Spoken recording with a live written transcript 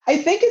I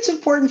think it's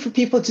important for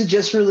people to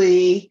just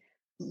really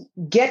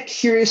get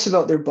curious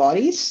about their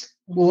bodies,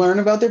 learn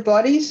about their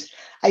bodies.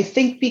 I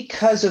think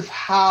because of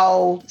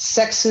how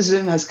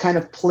sexism has kind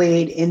of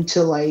played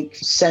into like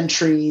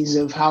centuries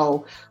of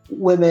how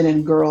women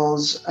and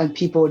girls and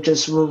people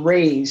just were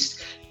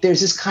raised,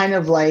 there's this kind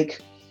of like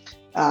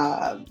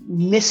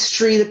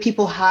mystery that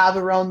people have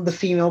around the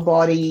female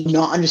body,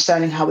 not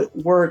understanding how it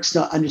works,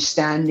 not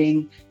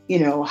understanding,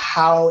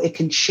 how it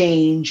can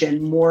change and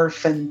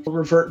morph and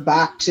revert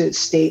back to its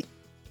state.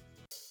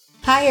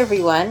 Hi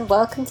everyone,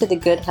 welcome to the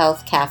Good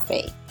Health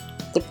Cafe,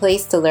 the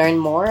place to learn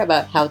more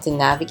about how to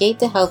navigate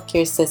the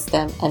healthcare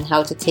system and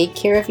how to take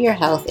care of your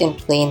health in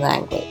plain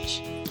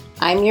language.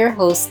 I'm your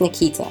host,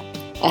 Nikita,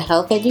 a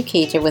health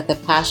educator with a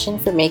passion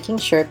for making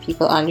sure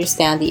people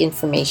understand the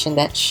information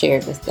that's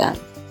shared with them.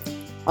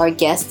 Our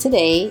guest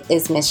today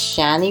is Ms.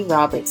 Shani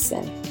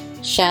Robertson.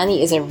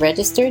 Shani is a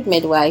registered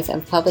midwife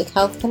and public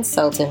health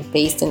consultant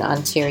based in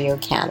Ontario,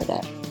 Canada.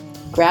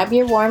 Grab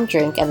your warm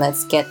drink and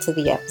let's get to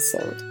the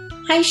episode.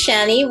 Hi,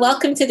 Shani.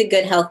 Welcome to the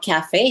Good Health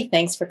Cafe.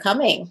 Thanks for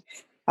coming.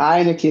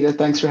 Hi, Nikita.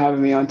 Thanks for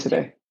having me on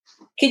today.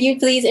 Could you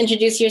please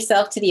introduce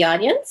yourself to the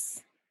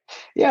audience?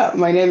 Yeah,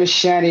 my name is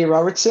Shani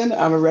Robertson.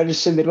 I'm a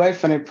registered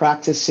midwife and I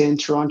practice in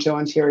Toronto,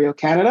 Ontario,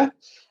 Canada.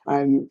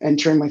 I'm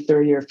entering my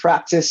third year of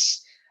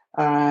practice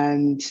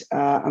and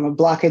I'm a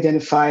Black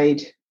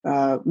identified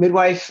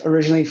midwife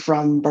originally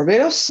from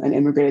Barbados and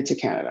immigrated to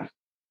Canada.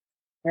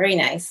 Very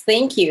nice.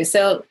 Thank you.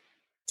 So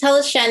tell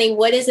us, Shani,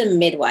 what is a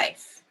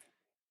midwife?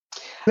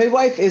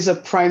 Midwife is a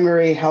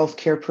primary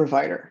healthcare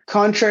provider.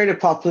 Contrary to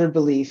popular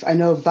belief, I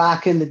know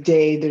back in the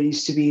day, there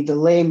used to be the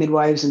lay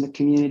midwives in the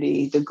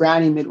community, the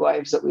granny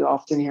midwives that we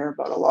often hear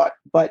about a lot.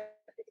 But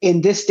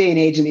in this day and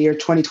age, in the year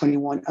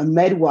 2021, a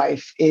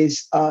midwife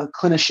is a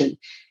clinician.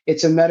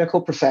 It's a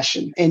medical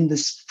profession in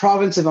this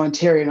province of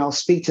Ontario, and I'll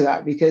speak to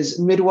that because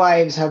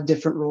midwives have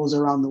different roles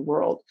around the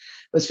world.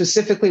 But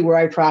specifically where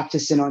I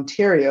practice in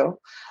Ontario,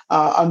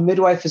 a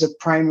midwife is a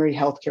primary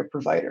healthcare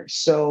provider.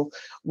 So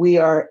we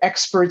are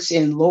experts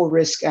in low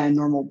risk and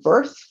normal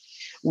birth.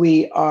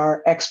 We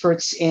are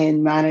experts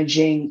in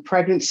managing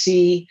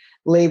pregnancy,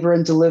 labor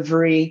and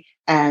delivery,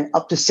 and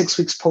up to 6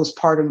 weeks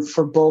postpartum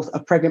for both a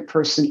pregnant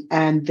person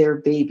and their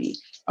baby,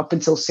 up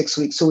until 6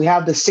 weeks. So we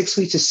have the 6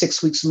 weeks to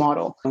 6 weeks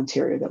model in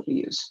Ontario that we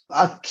use.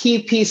 A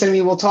key piece,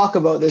 we'll talk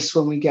about this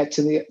when we get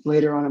to the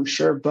later on, I'm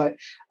sure, but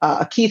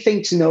a key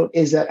thing to note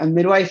is that a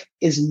midwife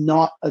is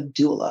not a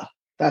doula.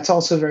 That's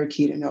also very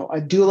key to know. A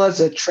doula is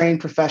a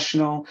trained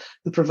professional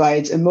who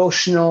provides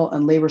emotional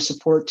and labor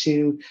support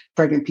to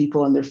pregnant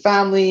people and their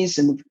families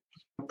in the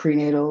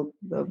prenatal,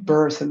 the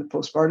birth, and the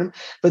postpartum.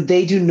 But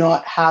they do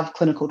not have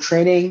clinical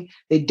training.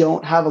 They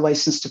don't have a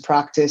license to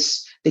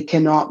practice. They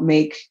cannot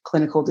make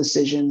clinical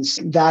decisions.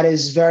 That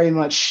is very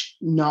much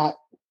not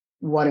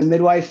what a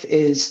midwife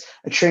is.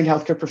 A trained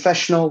healthcare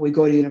professional. We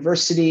go to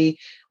university.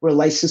 We're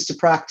licensed to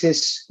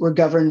practice. We're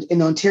governed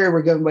in Ontario.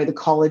 We're governed by the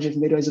College of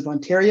Midwives of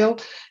Ontario,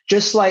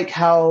 just like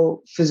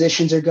how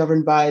physicians are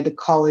governed by the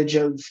College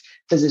of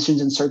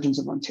Physicians and Surgeons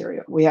of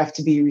Ontario. We have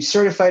to be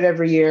recertified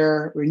every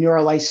year, renew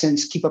our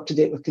license, keep up to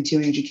date with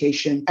continuing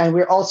education. And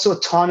we're also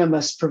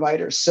autonomous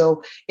providers.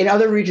 So in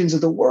other regions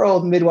of the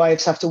world,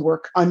 midwives have to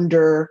work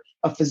under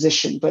a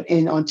physician. But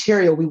in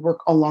Ontario, we work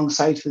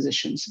alongside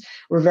physicians.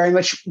 We're very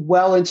much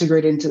well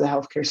integrated into the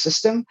healthcare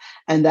system.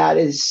 And that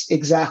is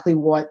exactly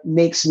what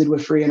makes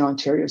midwifery in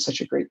Ontario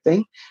such a great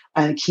thing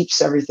and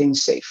keeps everything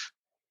safe.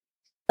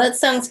 That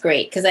sounds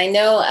great, because I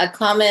know a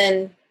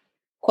common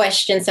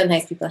question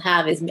sometimes people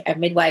have is, are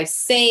midwives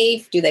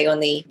safe? Do they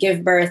only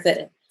give birth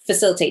and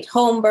facilitate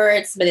home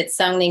births? But it's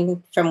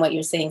sounding from what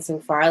you're saying so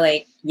far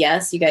like,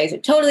 yes, you guys are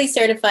totally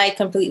certified,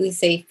 completely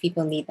safe.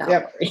 People need not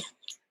worry.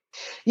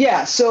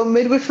 Yeah, so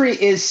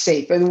midwifery is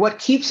safe. And what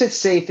keeps it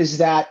safe is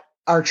that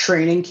our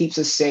training keeps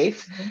us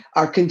safe,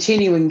 our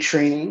continuing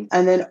training,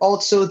 and then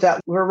also that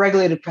we're a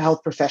regulated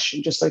health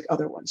profession, just like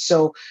other ones.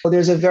 So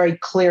there's a very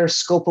clear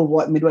scope of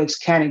what midwives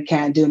can and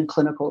can't do in a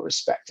clinical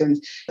respect.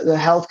 And the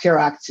Healthcare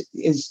Act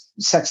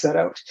sets that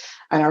out.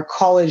 And our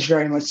college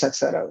very much sets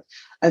that out.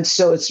 And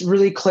so it's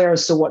really clear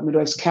as to what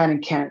midwives can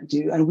and can't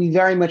do. And we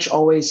very much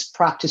always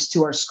practice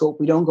to our scope.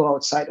 We don't go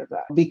outside of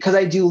that. Because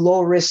I do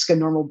low risk and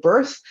normal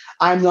birth,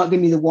 I'm not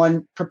going to be the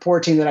one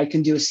purporting that I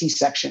can do a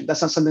C-section.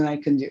 That's not something I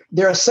can do.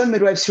 There are some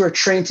midwives who are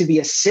trained to be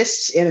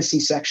assists in a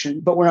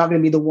C-section, but we're not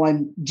going to be the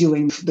one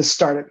doing the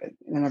start of it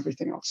and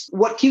everything else.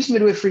 What keeps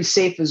midwifery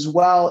safe as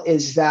well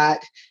is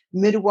that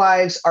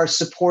midwives are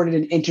supported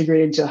and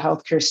integrated into a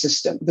healthcare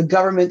system. The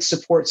government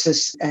supports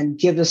us and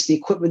gives us the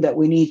equipment that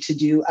we need to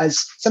do.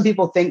 As some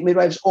people think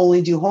midwives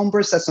only do home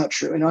births, that's not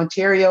true. In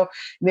Ontario,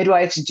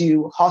 midwives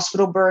do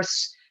hospital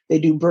births. They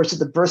do births at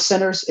the birth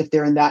centers if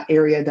they're in that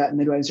area that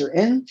midwives are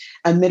in.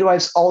 And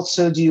midwives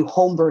also do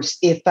home births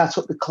if that's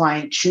what the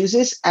client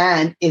chooses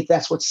and if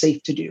that's what's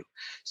safe to do.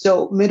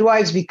 So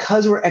midwives,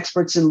 because we're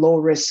experts in low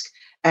risk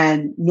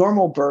and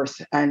normal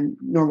birth and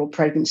normal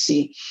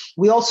pregnancy.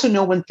 We also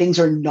know when things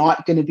are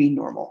not going to be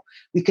normal.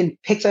 We can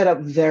pick that up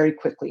very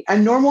quickly.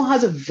 And normal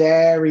has a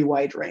very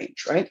wide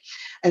range, right?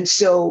 And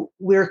so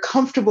we're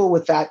comfortable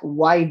with that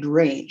wide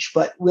range.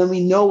 But when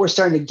we know we're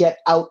starting to get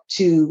out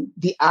to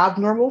the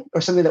abnormal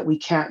or something that we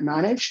can't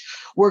manage,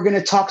 we're going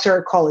to talk to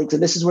our colleagues.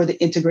 And this is where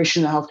the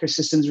integration in the healthcare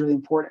system is really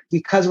important.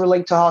 Because we're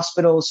linked to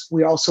hospitals,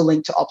 we're also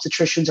linked to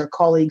obstetricians, our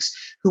colleagues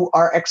who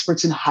are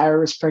experts in higher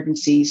risk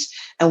pregnancies.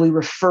 And we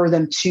refer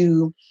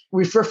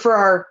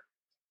our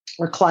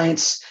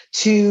clients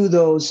to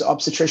those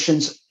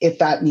obstetricians if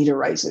that need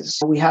arises.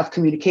 We have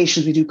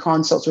communications, we do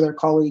consults with our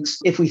colleagues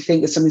if we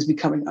think that something's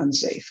becoming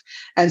unsafe.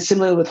 And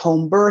similarly with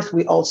home birth,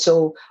 we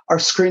also are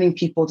screening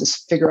people to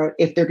figure out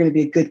if they're going to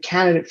be a good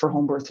candidate for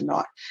home birth or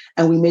not.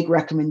 And we make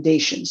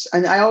recommendations.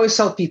 And I always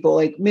tell people,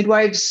 like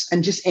midwives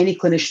and just any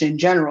clinician in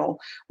general,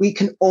 we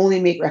can only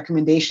make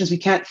recommendations. We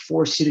can't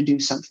force you to do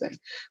something.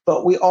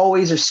 But we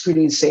always are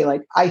screening and say,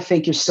 like, I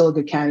think you're still a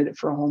good candidate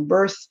for a home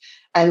birth.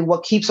 And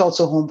what keeps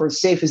also home birth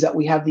safe is that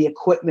we have the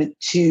equipment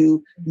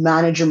to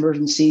manage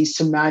emergencies,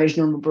 to manage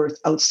normal birth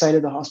outside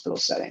of the hospital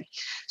setting.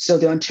 So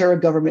the Ontario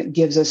government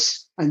gives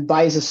us and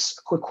buys us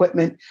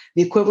equipment.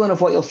 The equivalent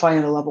of what you'll find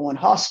in a level 1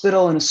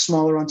 hospital in a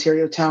smaller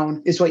Ontario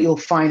town is what you'll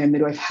find a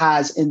midwife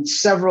has in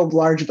several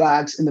large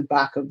bags in the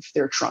back of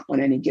their trunk on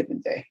any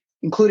given day,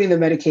 including the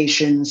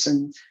medications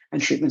and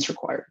treatments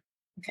required.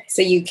 Okay,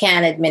 so you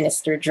can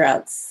administer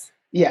drugs.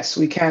 Yes,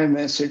 we can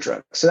administer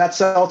drugs. So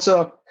that's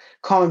also a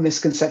common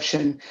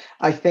misconception.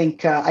 I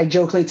think I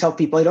jokingly tell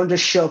people I don't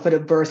just show up at a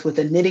birth with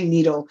a knitting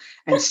needle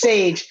and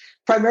sage,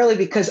 primarily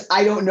because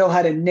I don't know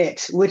how to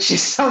knit, which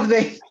is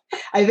something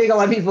I think a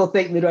lot of people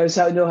think midwives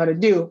know how to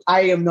do.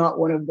 I am not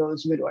one of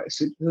those midwives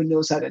who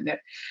knows how to knit.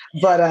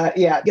 But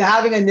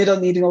having a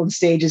needle on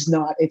stage is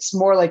not. It's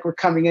more like we're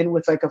coming in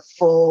with like a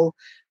full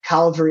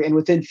cavalry, and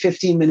within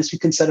 15 minutes we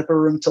can set up a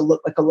room to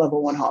look like a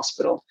level 1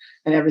 hospital,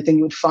 and everything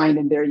you would find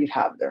in there you'd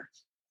have there.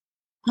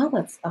 Oh,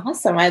 that's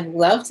awesome. I'd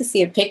love to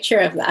see a picture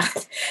of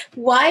that.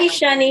 Why,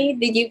 Shani,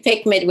 did you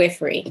pick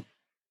midwifery?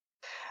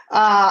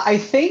 I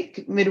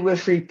think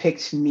midwifery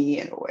picked me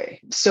in a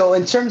way. So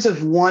in terms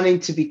of wanting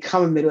to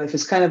become a midwife,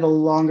 it's kind of a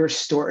longer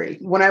story.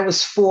 When I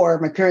was 4,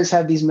 my parents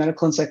had these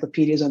medical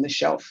encyclopedias on the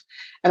shelf,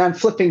 and I'm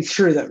flipping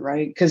through them,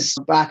 right? Because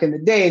back in the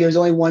day, there was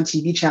only one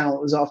TV channel.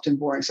 It was often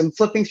boring. So I'm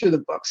flipping through the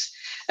books,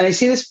 and I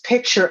see this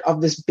picture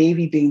of this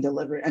baby being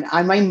delivered, and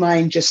my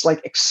mind just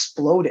like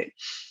exploded.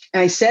 And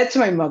I said to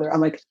my mother,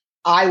 I'm like,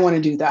 I want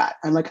to do that.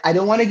 I'm like, I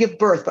don't want to give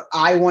birth, but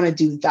I want to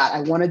do that.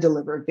 I want to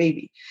deliver a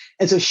baby.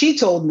 And so she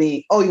told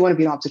me, oh, you want to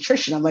be an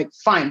obstetrician? I'm like,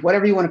 fine,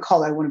 whatever you want to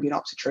call it, I want to be an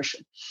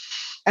obstetrician.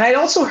 And I'd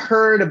also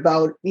heard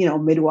about,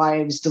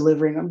 midwives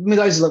delivering.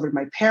 Midwives delivered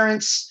my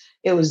parents.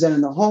 It was done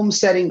in the home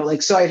setting.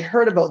 So I'd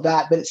heard about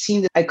that, but it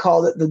seemed that I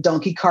called it the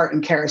donkey cart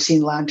and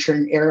kerosene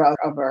lantern era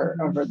of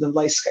the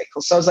life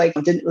cycle. So I was like,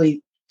 I didn't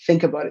really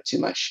think about it too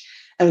much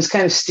and was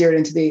kind of steered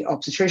into the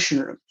obstetrician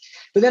room.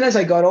 But then as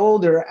I got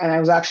older and I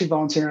was actually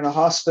volunteering at a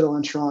hospital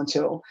in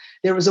Toronto,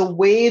 there was a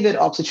way that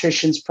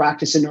obstetricians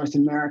practice in North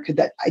America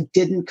that I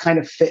didn't kind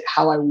of fit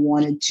how I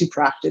wanted to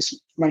practice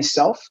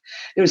myself.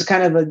 There was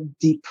kind of a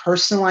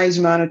depersonalized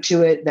amount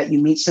to it, that you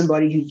meet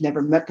somebody you've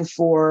never met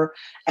before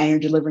and you're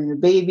delivering the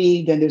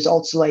baby. Then there's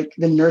also like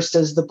the nurse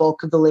does the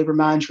bulk of the labor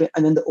management,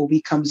 and then the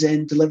OB comes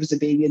in, delivers the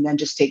baby, and then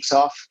just takes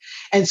off.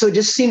 And so it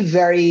just seemed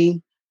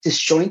very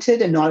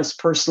disjointed and not as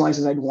personalized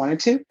as I'd wanted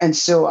to. And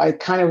so I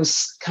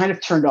was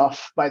turned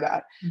off by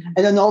that. Mm-hmm.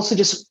 And then also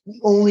just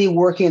only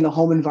working in the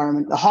home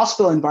environment, the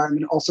hospital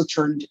environment also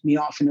turned me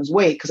off in a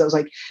way, because I was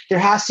like, there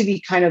has to be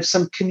kind of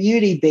some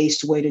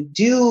community-based way to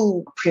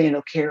do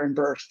prenatal care and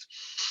birth.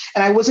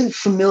 And I wasn't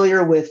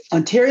familiar with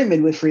Ontario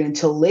midwifery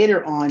until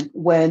later on,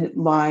 when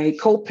my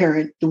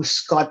co-parent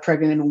got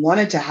pregnant and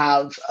wanted to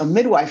have a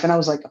midwife. And I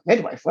was like, a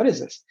midwife? What is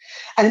this?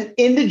 And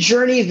in the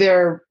journey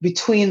there,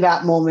 between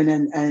that moment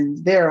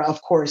and there,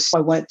 of course, I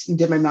went and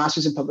did my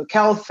master's in public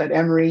health at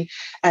Emory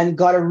and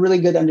got a really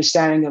good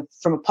understanding of,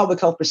 from a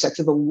public health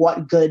perspective, of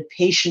what good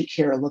patient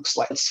care looks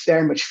like. It's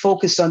very much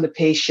focused on the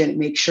patient,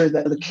 make sure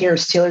that the care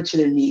is tailored to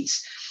their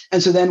needs.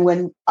 And so then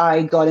when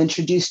I got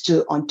introduced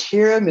to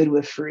Ontario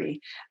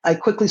midwifery, I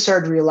quickly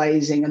started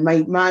realizing, and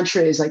my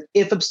mantra is like,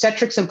 if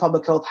obstetrics and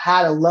public health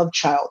had a love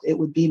child, it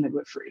would be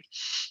midwifery.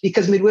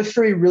 Because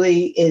midwifery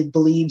really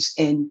believes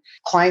in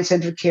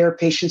client-centered care,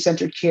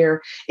 patient-centered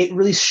care. It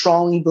really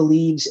strongly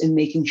believes in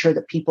making sure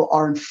that people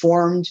are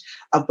informed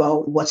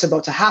about what's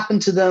about to happen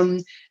to them,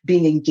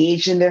 being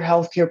engaged in their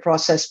healthcare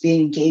process,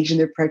 being engaged in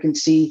their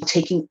pregnancy,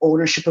 taking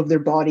ownership of their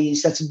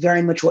bodies. That's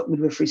very much what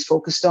midwifery is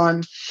focused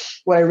on.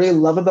 What I really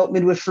love about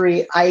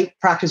midwifery, I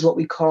practice what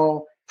we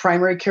call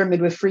primary care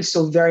midwifery.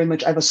 So very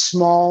much, I have a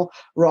small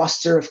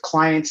roster of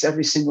clients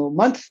every single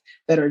month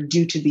that are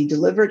due to be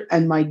delivered.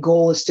 And my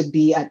goal is to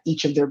be at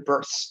each of their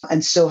births.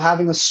 And so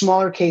having a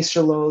smaller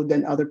caseload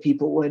than other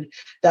people would,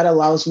 that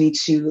allows me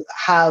to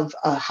have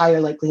a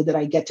higher likelihood that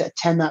I get to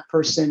attend that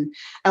person.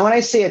 And when I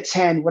say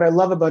attend, what I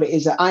love about it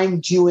is that I'm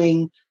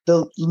doing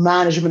the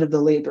management of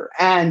the labor.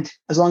 And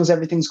as long as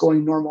everything's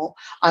going normal,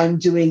 I'm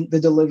doing the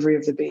delivery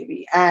of the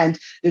baby. And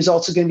there's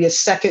also going to be a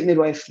second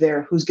midwife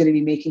there who's going to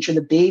be making sure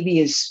the baby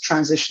is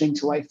transitioning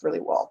to life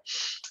really well.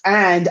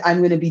 And I'm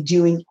going to be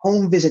doing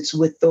home visits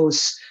with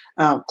those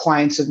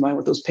clients of mine,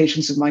 with those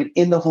patients of mine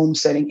in the home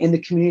setting, in the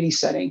community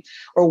setting,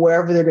 or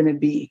wherever they're going to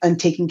be, and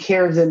taking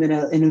care of them in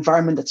an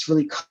environment that's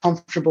really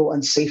comfortable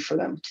and safe for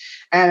them.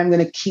 And I'm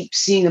going to keep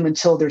seeing them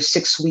until they're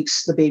 6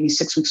 weeks, the baby's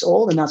 6 weeks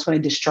old. And that's when I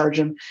discharge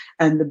them.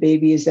 And the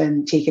baby is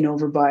then taken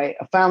over by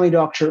a family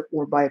doctor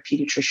or by a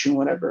pediatrician,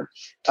 whatever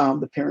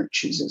the parent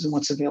chooses and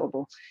what's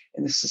available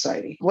in this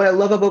society. What I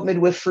love about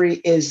midwifery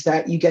is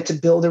that you get to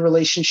build a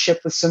relationship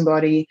with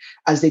somebody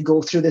as they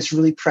go through this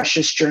really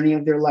precious journey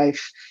of their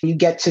life. You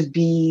get to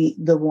be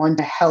the one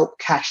to help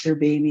catch their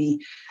baby.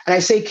 And I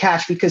say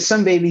catch because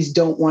some babies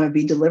don't want to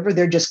be delivered.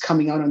 They're just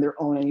coming out on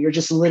their own. And you're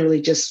just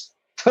literally just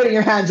putting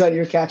your hands out,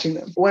 you're catching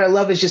them. What I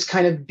love is just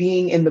kind of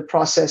being in the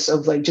process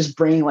of like just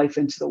bringing life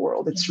into the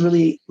world. It's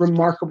really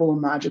remarkable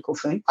and magical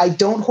thing. I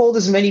don't hold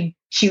as many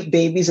cute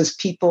babies as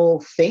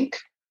people think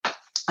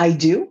I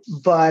do,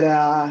 but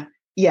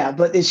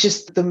but it's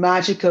just the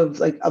magic of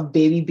like a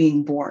baby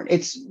being born.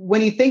 It's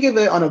when you think of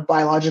it on a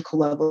biological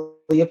level,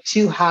 you have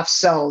two half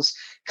cells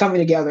coming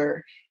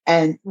together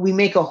and we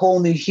make a whole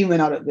new human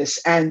out of this.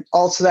 And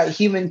also that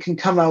human can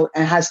come out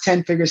and has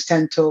 10 fingers,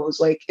 10 toes.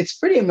 Like it's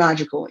pretty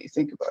magical when you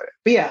think about it.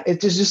 But yeah,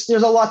 there's a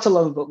lot to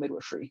love about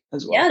midwifery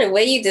as well. Yeah, the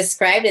way you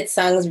described it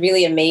sounds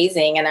really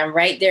amazing. And I'm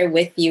right there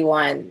with you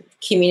on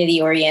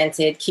community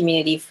oriented,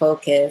 community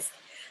focused.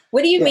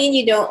 What do you mean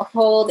you don't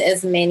hold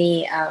as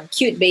many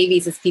cute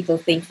babies as people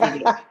think you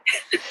do?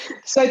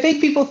 So I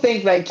think people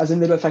think like as a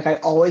midwife, like I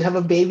always have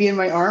a baby in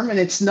my arm, and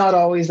it's not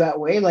always that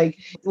way. Like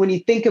when you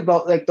think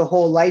about like the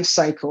whole life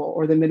cycle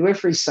or the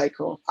midwifery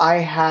cycle, I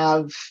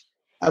have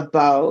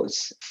about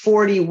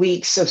 40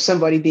 weeks of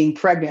somebody being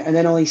pregnant and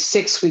then only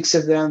 6 weeks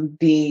of them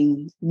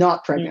being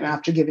not pregnant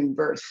after giving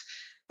birth.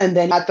 And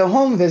then at the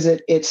home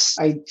visit,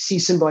 I see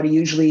somebody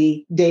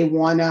usually day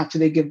 1 after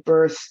they give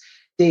birth,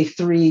 day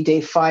 3,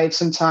 day 5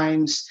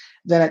 sometimes,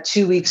 then at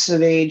 2 weeks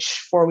of age,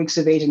 4 weeks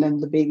of age, and then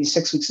the baby's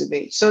 6 weeks of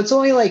age. So it's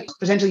only like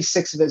potentially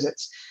 6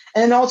 visits.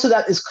 And then also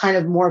that is kind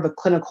of more of a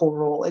clinical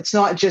role. It's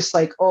not just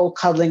like,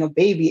 cuddling a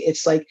baby.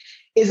 It's like,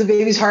 is the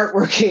baby's heart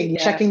working?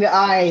 Yeah. Checking the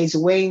eyes,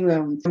 weighing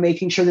them,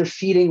 making sure they're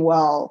feeding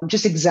well,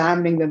 just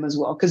examining them as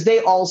well. Because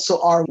they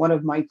also are one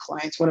of my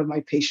clients, one of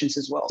my patients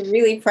as well.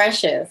 Really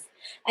precious.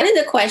 One of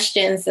the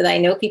questions that I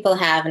know people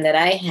have and that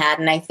I had,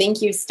 and I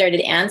think you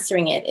started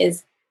answering it,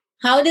 is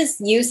how does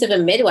use of a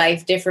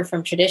midwife differ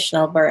from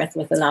traditional birth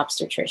with an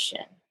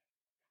obstetrician?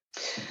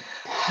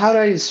 How do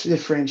I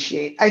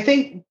differentiate? I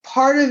think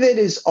part of it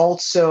is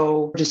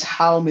also just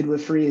how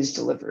midwifery is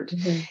delivered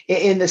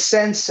in the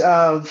sense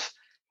of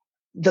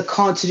the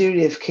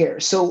continuity of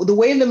care. So the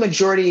way the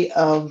majority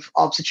of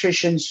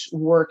obstetricians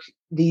work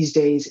these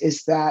days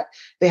is that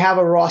they have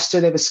a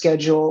roster, they have a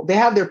schedule, they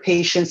have their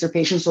patients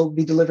will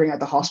be delivering at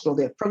the hospital,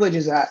 they have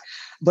privileges at,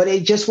 but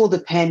it just will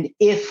depend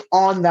if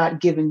on that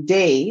given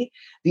day,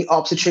 the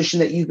obstetrician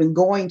that you've been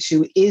going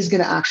to is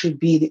going to actually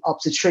be the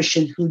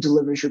obstetrician who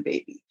delivers your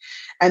baby.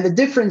 And the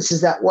difference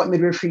is that what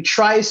midwifery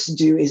tries to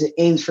do is it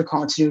aims for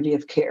continuity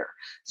of care.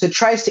 So it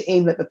tries to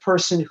aim at the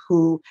person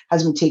who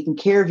has been taking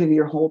care of you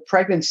your whole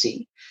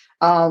pregnancy,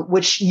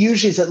 which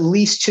usually is at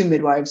least 2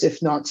 midwives,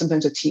 if not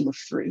sometimes a team of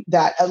 3,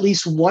 that at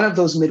least one of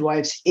those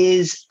midwives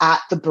is at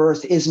the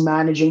birth, is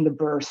managing the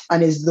birth,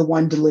 and is the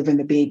one delivering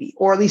the baby,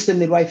 or at least the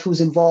midwife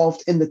who's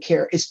involved in the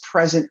care is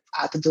present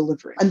at the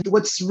delivery. And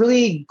what's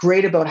really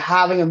great about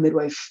having a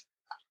midwife,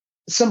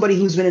 somebody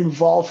who's been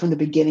involved from the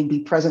beginning,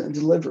 be present in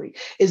delivery,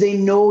 is they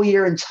know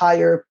your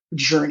entire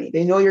journey.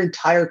 They know your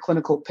entire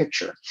clinical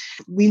picture.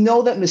 We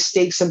know that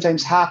mistakes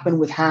sometimes happen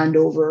with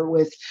handover,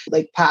 with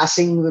like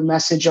passing the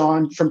message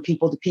on from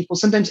people to people.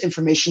 Sometimes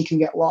information can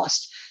get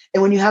lost.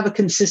 And when you have a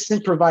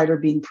consistent provider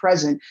being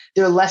present,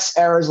 there are less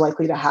errors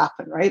likely to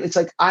happen, right? It's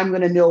like, I'm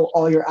going to know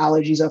all your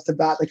allergies off the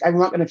bat. Like, I'm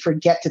not going to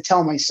forget to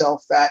tell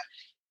myself that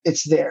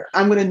it's there.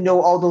 I'm going to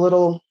know all the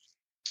little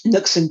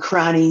nooks and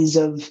crannies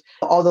of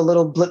all the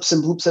little blips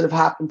and bloops that have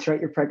happened throughout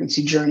your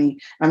pregnancy journey.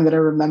 I'm going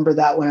to remember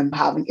that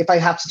if I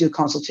have to do a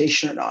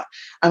consultation or not,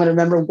 I'm going to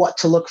remember what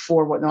to look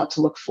for, what not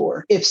to look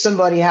for. If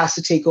somebody has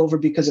to take over,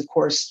 because of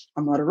course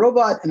I'm not a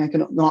robot and I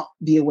can not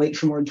be awake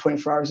for more than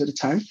 24 hours at a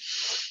time.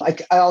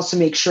 I also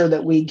make sure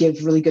that we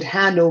give really good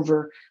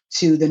handover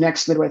to the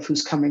next midwife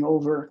who's coming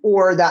over,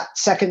 or that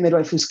second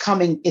midwife who's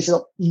coming is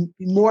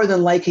more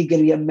than likely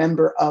going to be a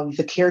member of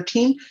the care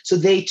team. So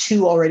they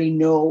too already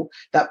know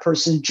that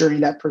person's journey,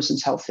 that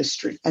person's health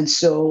history. And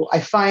so I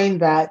find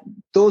that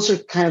those are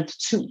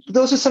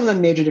some of the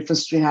major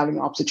differences between having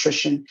an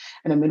obstetrician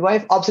and a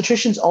midwife.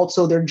 Obstetricians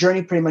also, their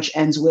journey pretty much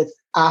ends with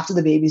after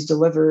the baby's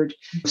delivered,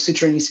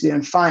 suturing needs to be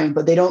done fine,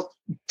 but they don't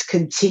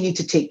continue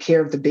to take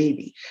care of the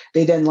baby.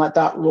 They then let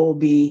that role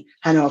be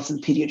handed off to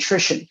the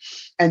pediatrician.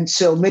 And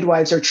so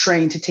midwives are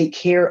trained to take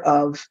care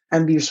of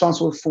and be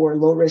responsible for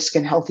low risk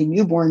and healthy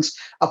newborns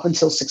up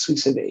until 6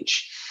 weeks of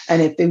age.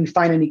 And if we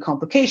find any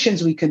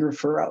complications, we can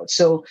refer out.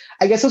 So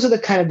I guess those are the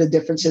kind of the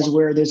differences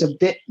where there's a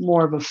bit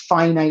more of a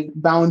finite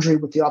boundary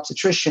with the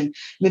obstetrician.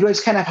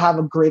 Midwives kind of have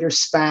a greater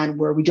span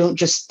where we don't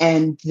just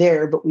end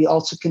there, but we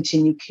also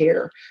continue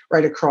care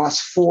right across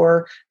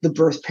for the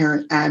birth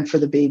parent and for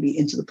the baby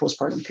into the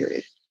postpartum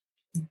period.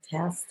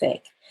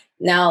 Fantastic.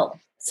 Now,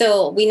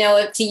 so we know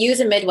if to use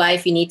a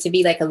midwife, you need to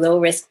be like a low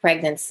risk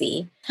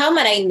pregnancy. How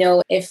might I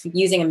know if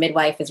using a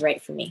midwife is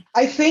right for me?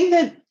 I think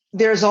that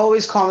there's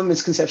always common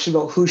misconception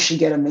about who should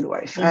get a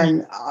midwife.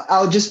 And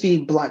I'll just be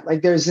blunt.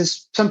 Like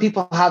some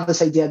people have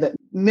this idea that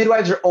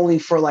midwives are only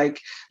for like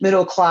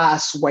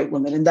middle-class white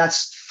women. And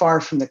that's far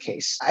from the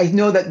case. I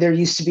know that there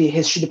used to be a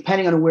history,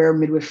 depending on where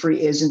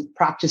midwifery is in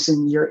practice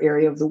in your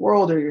area of the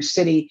world or your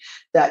city,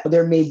 that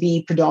there may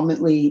be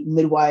predominantly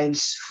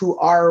midwives who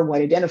are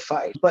white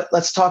identified. But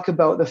let's talk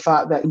about the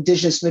fact that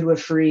Indigenous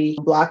midwifery,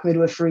 Black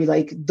midwifery,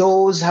 like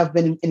those have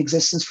been in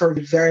existence for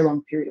a very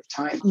long period of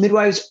time.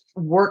 Midwives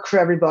work for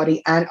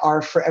everybody and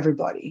are for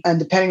everybody. And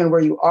depending on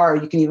where you are,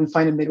 you can even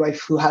find a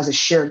midwife who has a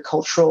shared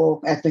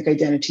cultural, ethnic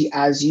identity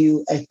as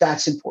you, if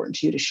that's important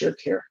to you to share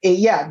care.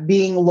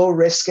 Being low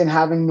risk and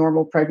having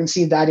normal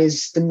pregnancy, that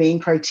is the main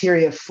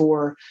criteria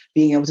for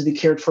being able to be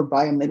cared for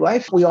by a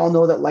midwife. We all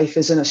know that life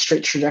isn't a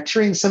straight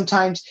trajectory. And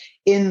sometimes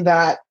in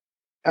that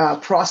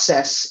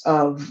process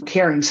of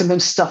caring,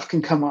 sometimes stuff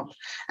can come up.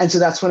 And so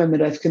that's when a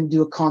midwife can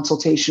do a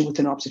consultation with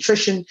an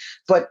obstetrician.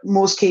 But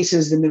most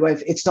cases, the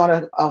midwife, it's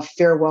not a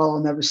farewell, I'll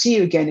never see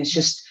you again. It's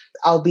just,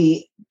 I'll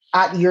be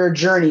at your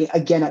journey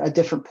again at a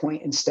different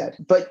point instead.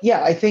 But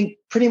yeah, I think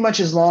pretty much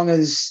as long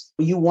as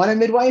you want a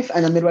midwife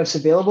and a midwife's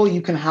available,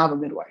 you can have a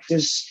midwife.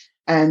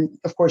 And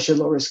of course, you're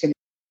low risk.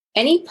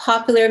 Any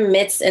popular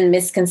myths and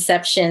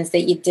misconceptions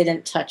that you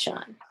didn't touch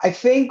on? I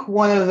think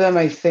one of them,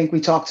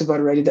 we talked about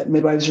already, that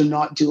midwives are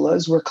not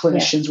doulas. We're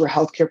clinicians, we're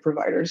healthcare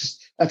providers.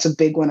 That's a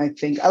big one, I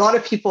think. A lot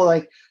of people are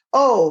like,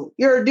 oh,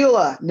 you're a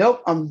doula.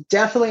 Nope, I'm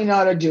definitely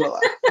not a doula.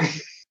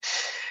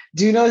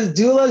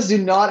 Doulas do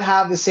not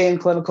have the same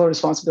clinical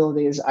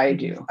responsibility as I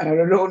do. And I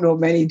don't know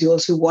many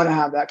doulas who want to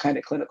have that kind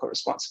of clinical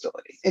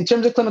responsibility. In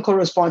terms of clinical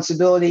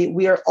responsibility,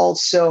 we are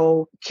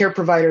also care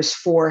providers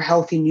for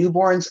healthy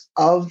newborns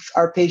of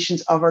our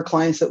patients, of our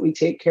clients that we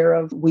take care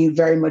of. We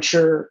very much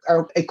are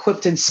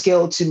equipped and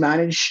skilled to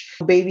manage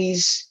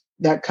babies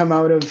that come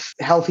out of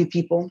healthy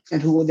people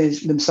and who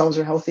themselves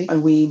are healthy.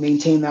 And we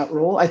maintain that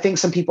role. I think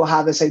some people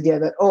have this idea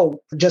that,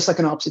 just like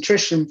an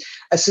obstetrician,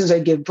 as soon as I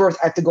give birth,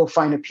 I have to go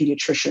find a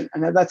pediatrician.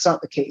 And that's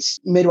not the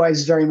case.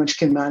 Midwives very much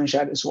can manage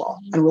that as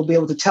well. And we'll be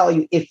able to tell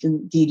you if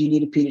indeed you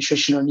need a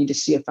pediatrician or need to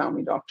see a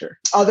family doctor.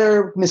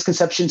 Other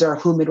misconceptions are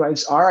who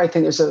midwives are. I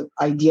think there's an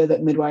idea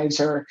that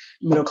midwives are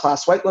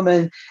middle-class white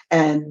women,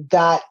 and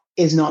that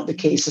is not the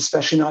case,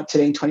 especially not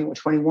today in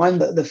 2021.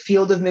 The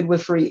field of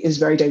midwifery is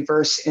very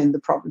diverse in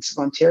the province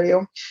of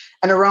Ontario.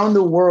 And around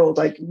the world,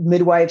 like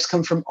midwives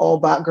come from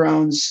all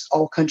backgrounds,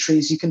 all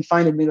countries. You can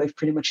find a midwife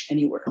pretty much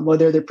anywhere,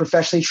 whether they're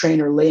professionally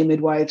trained or lay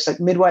midwives. Like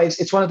midwives,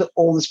 it's one of the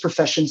oldest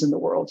professions in the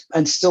world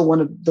and still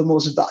one of the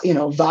most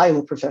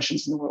valuable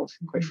professions in the world,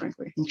 quite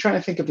frankly. I'm trying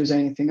to think if there's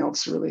anything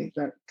else really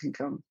that can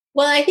come.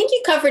 Well, I think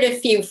you covered a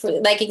few.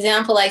 For like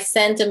example, I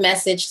sent a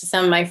message to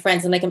some of my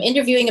friends. I'm like, I'm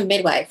interviewing a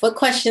midwife. What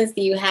questions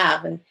do you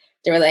have? And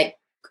they were like,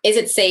 is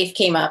it safe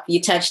came up.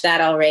 You touched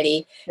that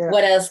already. Yeah.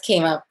 What else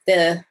came up?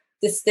 That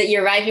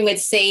you're arriving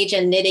with sage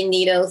and knitting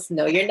needles.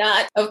 No, you're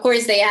not. Of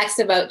course, they asked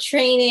about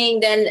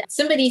training. Then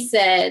somebody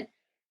said,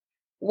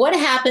 what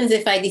happens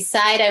if I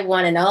decide I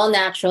want an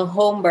all-natural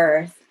home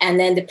birth and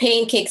then the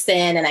pain kicks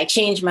in and I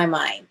change my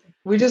mind?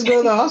 We just go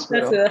to the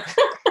hospital.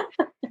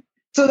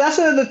 So that's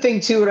another thing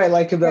too, what I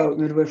like about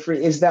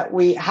midwifery is that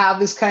we have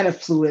this kind of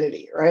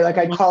fluidity, right? Like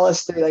I call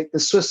us the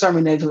Swiss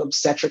Army knife of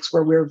obstetrics,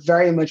 where we're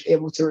very much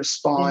able to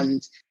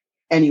respond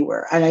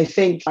anywhere. And I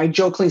think I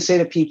jokingly say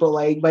to people,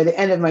 like by the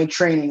end of my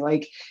training,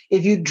 like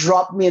if you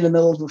dropped me in the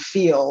middle of a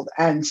field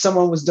and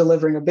someone was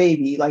delivering a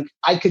baby, like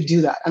I could do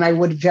that. And I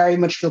would very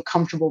much feel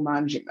comfortable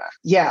managing that.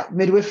 Yeah,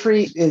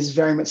 midwifery is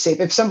very much safe.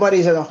 If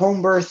somebody's at a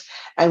home birth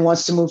and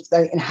wants to move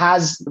and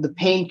has the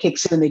pain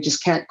kicks in and they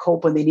just can't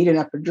cope and they need an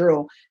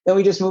epidural, then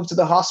we just move to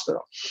the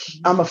hospital.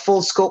 I'm a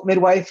full scope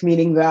midwife,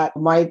 meaning that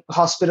my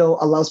hospital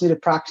allows me to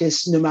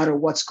practice no matter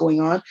what's going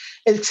on,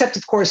 except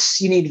of course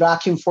you need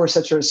vacuum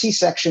forceps or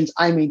C-sections.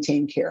 I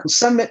maintain care.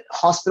 Some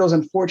hospitals,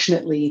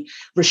 unfortunately,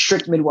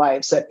 restrict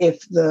midwives that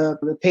if the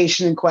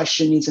patient in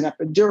question needs an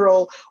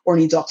epidural or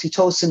needs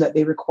oxytocin, that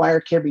they require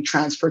care be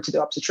transferred to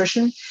the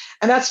obstetrician.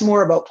 And that's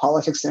more about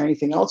politics than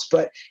anything else.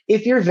 But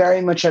if you're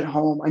very much at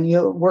home and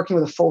you're working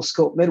with a full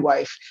scope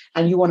midwife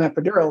and you want an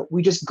epidural,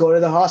 we just go to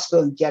the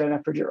hospital and get an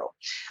epidural.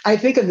 I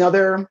think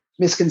another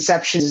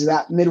misconception is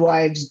that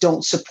midwives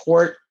don't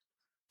support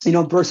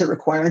births that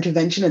require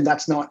intervention, and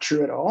that's not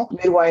true at all.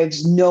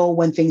 Midwives know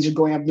when things are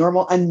going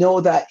abnormal and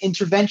know that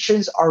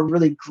interventions are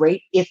really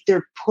great if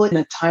they're put in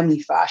a timely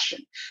fashion.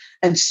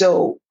 And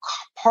so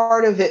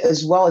part of it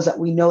as well is that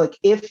we know, like,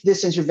 if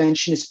this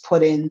intervention is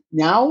put in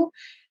now,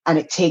 and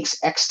it takes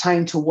X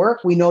time to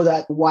work, we know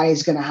that Y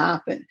is going to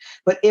happen.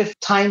 But if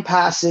time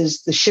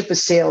passes, the ship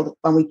has sailed,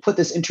 and we put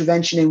this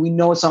intervention in, we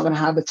know it's not going to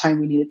have the time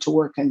we need it to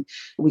work, and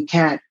we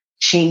can't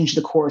change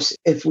the course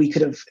if we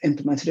could have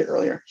implemented it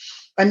earlier.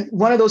 And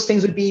one of those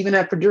things would be even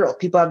epidural.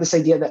 People have this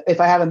idea that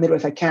if I have a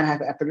midwife, I can't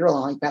have an epidural.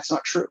 I'm like, that's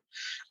not true.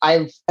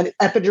 An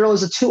epidural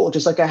is a tool,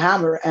 just like a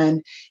hammer.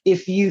 And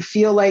if you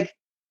feel like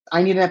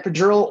I need an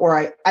epidural,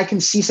 or I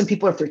can see some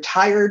people, if they're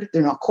tired,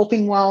 they're not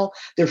coping well,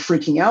 they're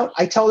freaking out,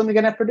 I tell them to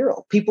get an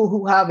epidural. People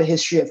who have a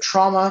history of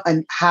trauma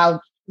and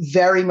are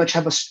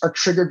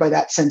triggered by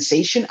that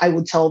sensation, I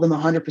would tell them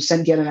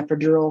 100% get an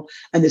epidural.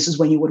 And this is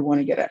when you would want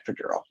to get an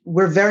epidural.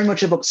 We're very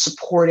much about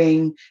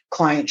supporting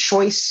client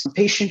choice,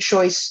 patient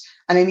choice.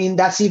 And I mean,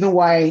 that's even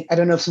why, I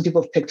don't know if some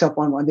people have picked up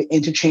on the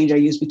interchange I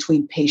use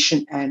between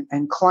patient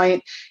and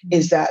client,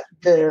 is that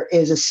there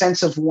is a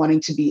sense of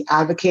wanting to be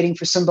advocating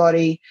for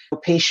somebody.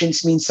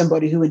 Patients means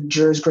somebody who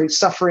endures great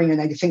suffering.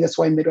 And I think that's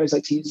why midwives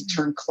like to use the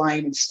term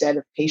client instead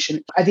of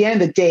patient. At the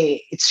end of the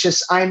day, it's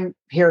just, I'm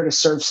here to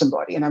serve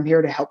somebody, and I'm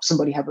here to help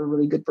somebody have a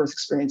really good birth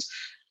experience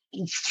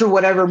through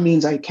whatever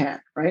means I can,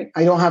 right?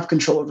 I don't have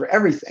control over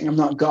everything. I'm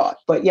not God.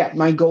 But yeah,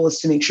 my goal is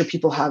to make sure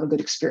people have a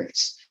good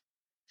experience.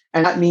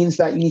 And that means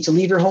that you need to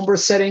leave your home birth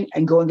setting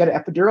and go and get an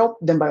epidural.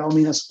 Then by all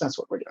means, that's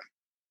what we're doing.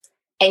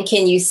 And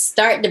can you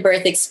start the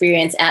birth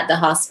experience at the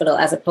hospital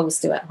as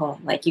opposed to at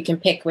home? Like, you can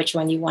pick which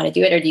one you want to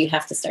do it, or do you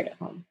have to start at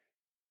home?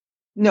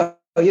 No,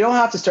 you don't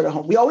have to start at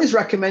home. We always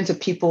recommend to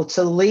people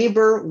to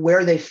labor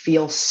where they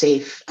feel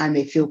safe and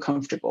they feel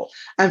comfortable.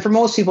 And for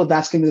most people,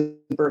 that's going to be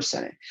the birth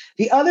setting.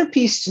 The other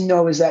piece to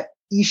know is that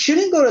you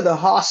shouldn't go to the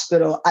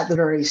hospital at the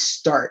very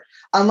start.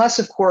 Unless,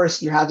 of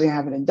course, you're having to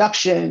have an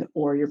induction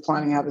or you're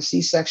planning to have a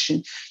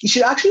C-section. You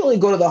should actually only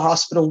go to the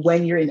hospital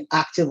when you're in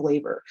active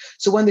labor.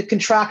 So when the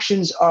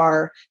contractions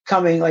are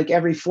coming like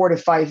every 4 to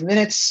 5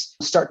 minutes,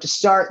 start to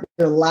start,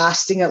 they're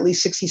lasting at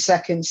least 60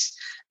 seconds.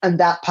 And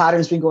that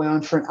pattern's been going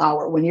on for an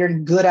hour. When you're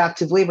in good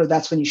active labor,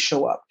 that's when you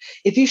show up.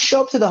 If you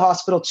show up to the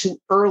hospital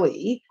too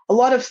early, a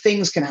lot of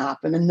things can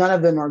happen, and none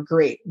of them are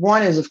great.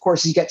 One is, of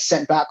course, you get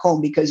sent back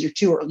home because you're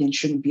too early and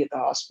shouldn't be at the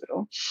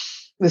hospital.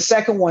 The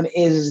second one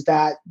is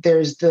that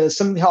there's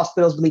some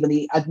hospitals believe in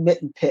the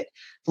admit and pit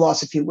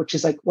philosophy, which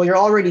is like, well, you're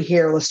already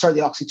here. Let's start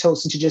the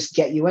oxytocin to just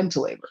get you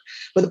into labor.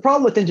 But the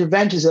problem with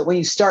interventions is that when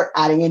you start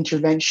adding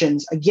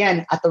interventions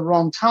again at the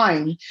wrong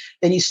time,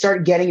 then you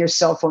start getting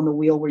yourself on the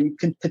wheel where you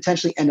can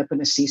potentially end up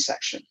in a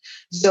C-section.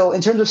 So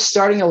in terms of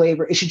starting a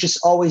labor, it should just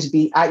always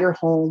be at your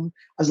home.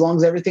 As long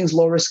as everything's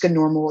low risk and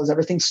normal, as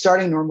everything's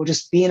starting normal,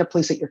 just be in a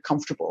place that you're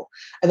comfortable.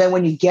 And then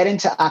when you get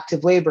into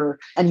active labor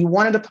and you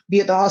wanted to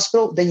be at the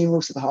hospital, then you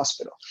move to the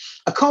hospital.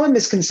 A common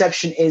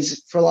misconception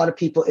is, for a lot of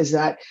people, is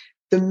that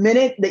the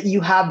minute that you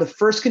have the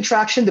first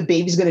contraction, the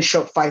baby's going to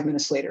show up 5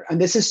 minutes later.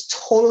 And this is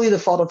totally the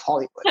fault of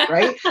Hollywood,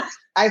 right?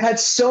 I've had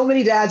so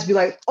many dads be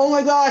like, oh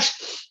my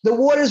gosh, the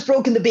water's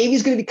broken. The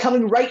baby's going to be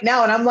coming right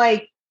now. And I'm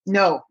like,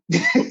 no,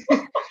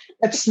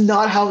 that's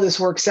not how this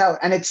works out.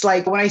 And it's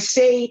like, when I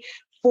say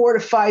 4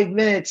 to 5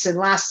 minutes and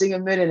lasting a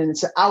minute and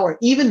it's an hour,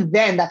 even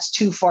then that's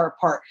too far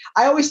apart.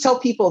 I always tell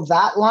people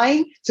that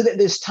line so that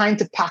there's time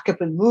to pack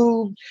up and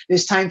move.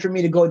 There's time for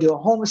me to go do a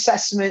home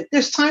assessment.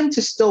 There's time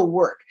to still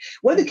work.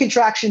 When the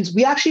contractions,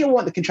 we actually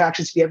want the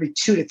contractions to be every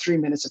 2 to 3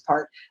 minutes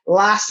apart,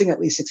 lasting at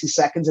least 60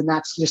 seconds. And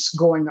that's just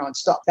going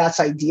nonstop. That's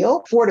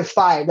ideal. 4 to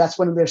 5, that's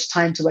when there's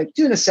time to like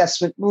do an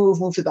assessment, move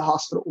to the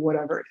hospital,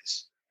 whatever it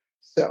is.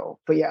 So,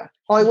 but yeah,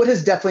 Hollywood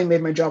has definitely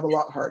made my job a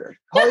lot harder.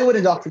 Hollywood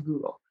and Dr.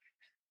 Google.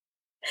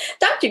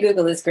 Dr.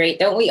 Google is great.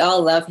 Don't we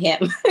all love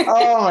him?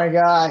 Oh my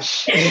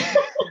gosh.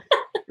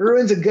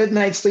 Ruins a good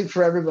night's sleep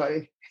for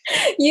everybody.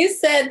 You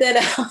said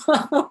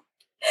that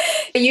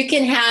you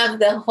can have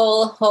the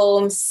whole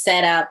home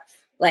set up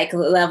like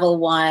level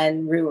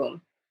 1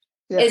 room.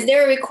 Yeah. Is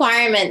there a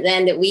requirement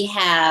then that we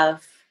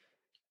have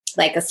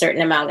like a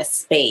certain amount of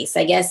space?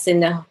 I guess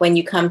when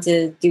you come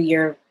to do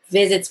your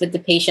visits with the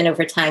patient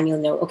over time, you'll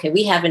know, okay,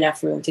 we have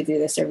enough room to do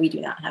this, or we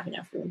do not have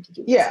enough room to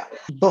do this. Yeah.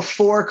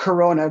 Before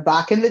Corona,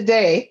 back in the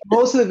day,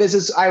 most of the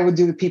visits I would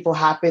do with people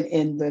happen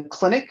in the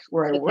clinic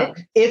where I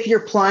work. If you're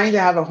planning to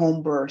have a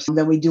home birth,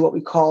 then we do what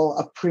we call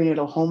a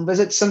prenatal home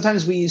visit.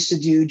 Sometimes we used to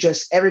do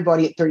just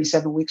everybody at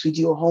 37 weeks, we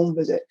do a home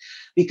visit,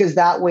 because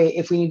that way,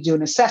 if we need to do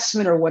an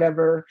assessment or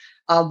whatever,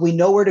 we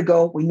know where to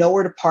go, we know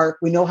where to park,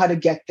 we know how to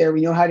get there, we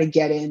know how to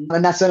get in.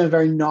 And that's in a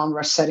very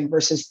non-rush setting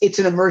versus it's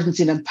an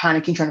emergency and I'm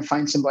panicking trying to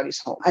find somebody's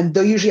home. And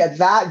though usually at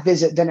that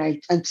visit, then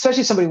and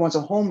especially if somebody wants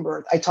a home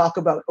birth, I talk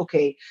about,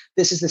 okay,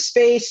 this is the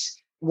space.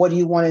 What do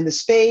you want in the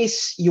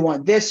space? You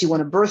want this, you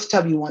want a birth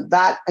tub, you want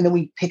that. And then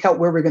we pick out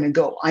where we're going to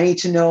go. I need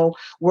to know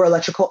where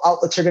electrical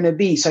outlets are going to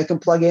be so I can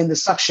plug in the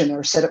suction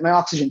or set up my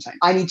oxygen tank.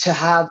 I need to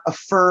have a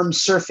firm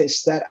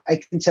surface that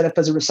I can set up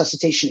as a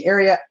resuscitation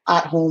area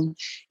at home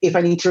if I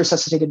need to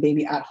resuscitate a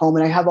baby at home.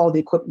 And I have all the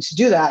equipment to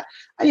do that.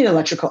 I need an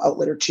electrical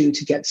outlet or two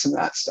to get some of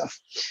that stuff.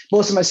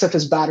 Most of my stuff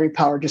is battery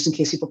powered, just in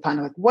case people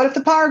panic. Like, what if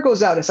the power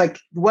goes out? It's like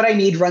what I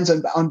need runs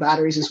on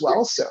batteries as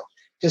well. So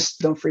Just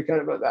don't freak out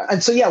about that.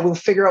 And so, yeah, we'll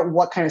figure out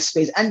what kind of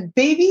space. And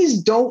babies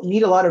don't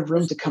need a lot of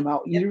room to come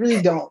out. You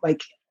really don't.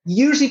 Like,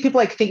 usually people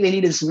like think they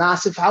need this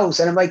massive house.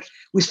 And I'm like,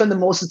 we spend the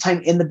most of the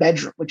time in the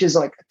bedroom, which is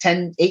like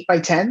a 8 by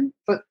 10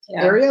 foot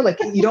area. Like,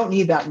 you don't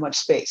need that much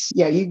space.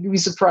 Yeah, you'd be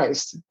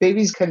surprised.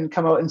 Babies can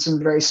come out in some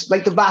very,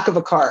 like the back of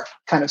a car,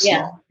 kind of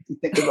small, if you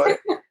think about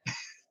it.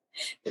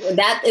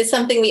 That is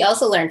something we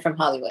also learned from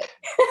Hollywood.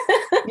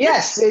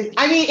 Yes. It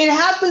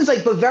happens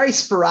but very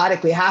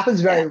sporadically. It happens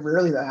very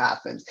rarely that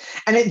happens.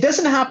 And it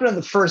doesn't happen on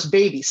the first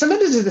baby.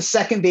 Sometimes it's the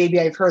second baby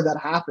I've heard that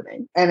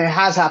happening. And it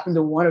has happened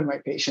to one of my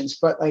patients,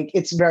 but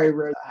it's very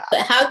rare that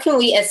happens. But how can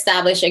we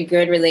establish a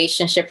good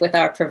relationship with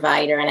our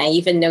provider? And I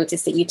even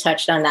noticed that you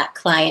touched on that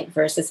client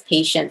versus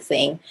patient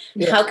thing.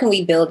 Yeah. How can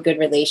we build good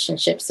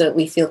relationships so that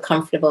we feel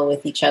comfortable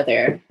with each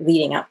other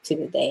leading up to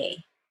the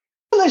day?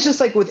 Well, it's just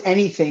like with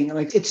anything,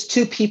 like it's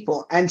two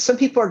people, and some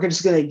people are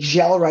just going to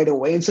gel right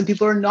away and some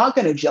people are not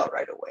going to gel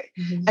right away.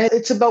 Mm-hmm. And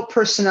it's about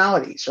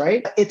personalities,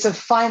 right? It's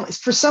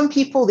for some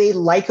people, they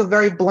like a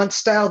very blunt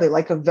style. They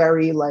like a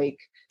very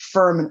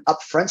firm and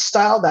upfront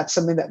style. That's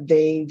something that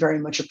they very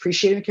much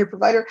appreciate in a care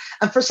provider.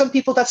 And for some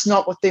people, that's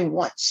not what they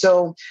want.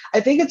 So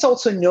I think it's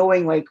also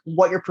knowing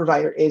what your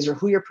provider is or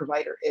who your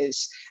provider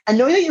is, and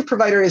knowing that your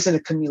provider isn't a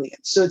chameleon.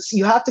 So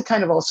you have to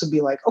kind of also be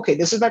like, okay,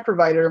 this is my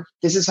provider.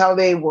 This is how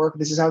they work.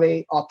 This is how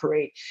they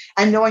operate.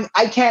 And knowing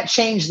I can't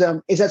change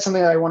them. Is that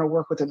something that I want to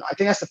work with or not? I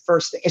think that's the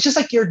first thing. It's just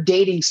like you're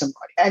dating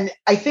somebody. And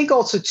I think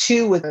also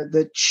too, with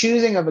the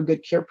choosing of a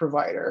good care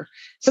provider,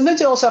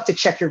 sometimes you also have to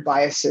check your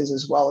biases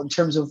as well in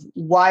terms of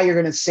why you're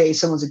going to say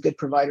someone's a good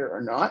provider or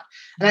not.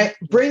 And I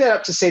bring that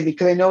up to say,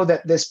 because I know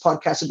that this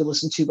podcast has been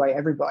listened to by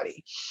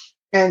everybody.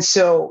 And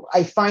so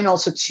I find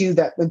also too,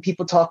 that when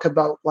people talk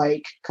about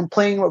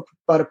complaining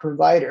about a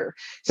provider,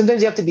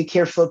 sometimes you have to be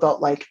careful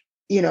about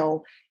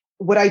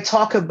would I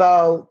talk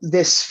about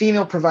this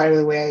female provider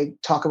the way I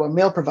talk about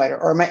male provider,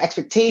 or my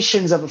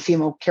expectations of a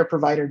female care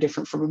provider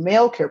different from a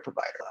male care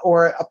provider,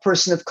 or a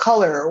person of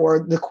color,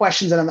 or the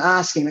questions that I'm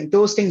asking,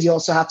 those things you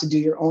also have to do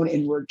your own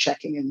inward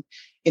checking and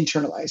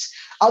internalize.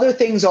 Other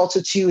things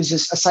also too is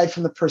just aside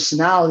from the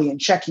personality and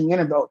checking in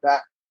about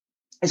that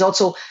is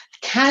also,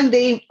 can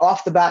they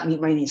off the bat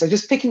meet my needs?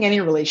 Just picking any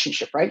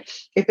relationship, right?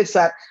 If it's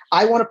that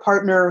I want a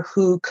partner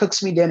who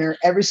cooks me dinner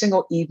every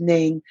single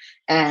evening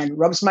and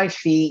rubs my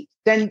feet,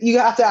 then you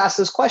have to ask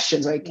those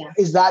questions.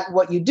 Is that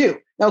what you do?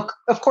 Now,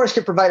 of course,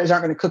 your providers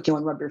aren't going to cook you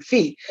and rub your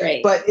feet,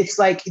 right? But it's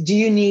do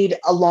you need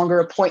a longer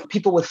appointment?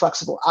 People with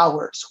flexible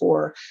hours,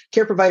 or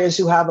care providers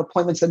who have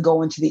appointments that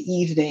go into the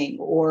evening,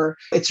 or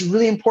it's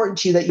really important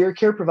to you that you're a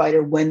care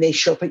provider when they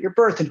show up at your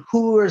birth, and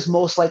who is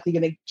most likely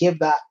going to give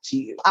that to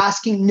you?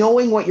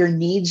 Knowing what your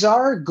needs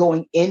are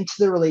going into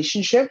the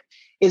relationship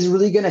is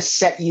really going to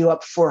set you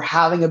up for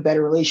having a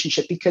better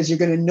relationship, because you're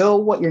going to know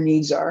what your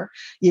needs are.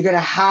 You're going to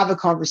have a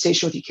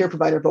conversation with your care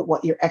provider about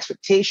what your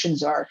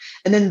expectations are.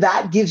 And then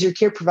that gives your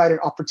care provider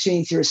an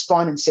opportunity to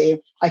respond and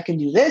say, I can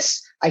do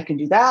this, I can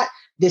do that.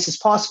 This is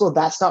possible,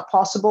 that's not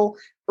possible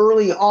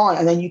early on.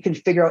 And then you can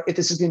figure out if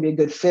this is going to be a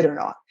good fit or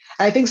not.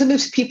 And I think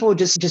sometimes people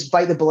just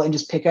bite the bullet and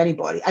just pick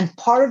anybody. And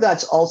part of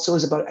that also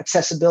is about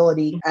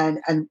accessibility and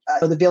the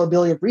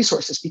availability of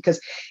resources,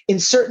 because in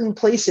certain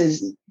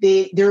places,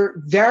 there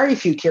are very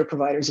few care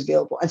providers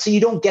available. And so you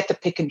don't get to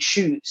pick and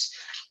choose.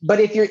 But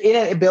if you're in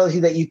an ability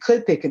that you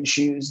could pick and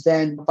choose,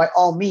 then by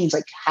all means,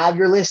 have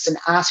your list and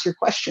ask your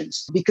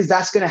questions, because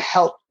that's going to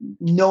help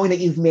knowing that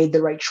you've made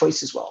the right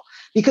choice as well.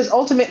 Because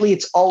ultimately,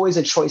 it's always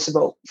a choice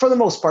for the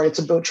most part, it's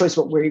about choice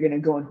about where you're going to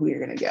go and who you're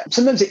going to get.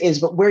 Sometimes it is,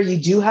 but where you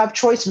do have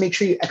choice, make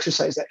sure you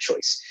exercise that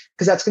choice,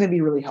 because that's going to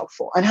be really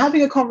helpful. And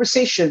having a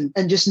conversation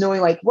and just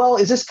knowing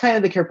is this kind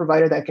of the care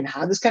provider that I can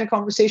have this kind of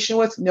conversation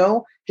with?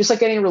 No, just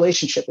like any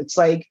relationship. It's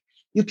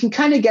you can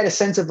kind of get a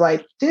sense of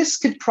this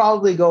could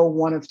probably go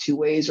one of two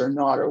ways or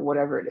not, or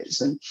whatever it is.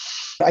 And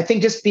I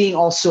think just being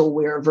also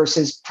aware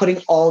versus putting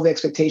all the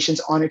expectations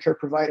on a care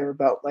provider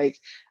about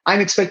I'm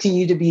expecting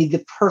you to be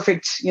the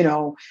perfect,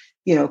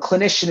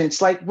 clinician.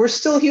 It's we're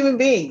still human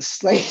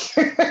beings.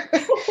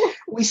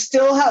 we're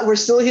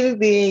still human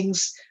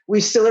beings. We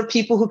still are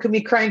people who can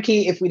be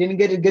cranky if we didn't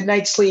get a good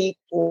night's sleep,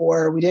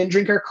 or we didn't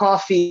drink our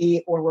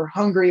coffee, or we're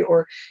hungry,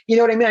 or you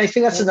know what I mean? I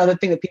think that's another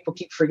thing that people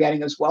keep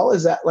forgetting as well,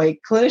 is that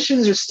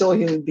clinicians are still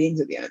human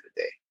beings at the end of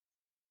the day.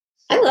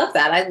 I love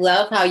that. I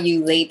love how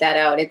you laid that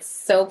out. It's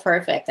so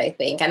perfect, I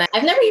think. And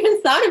I've never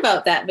even thought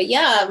about that. But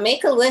yeah,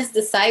 make a list,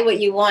 decide what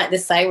you want,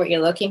 decide what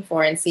you're looking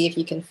for, and see if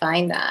you can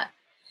find that.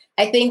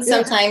 I think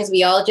sometimes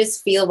we all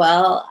just feel,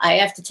 well, I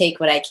have to take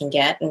what I can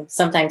get. And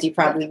sometimes you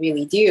probably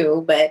really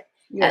do, but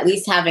at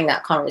least having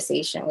that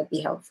conversation would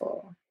be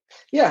helpful.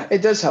 Yeah,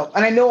 it does help.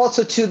 And I know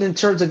also too, in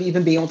terms of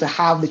even being able to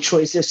have the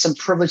choice, there's some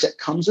privilege that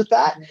comes with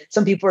that. Mm-hmm.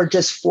 Some people are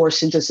just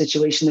forced into a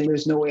situation that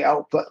there's no way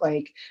out. But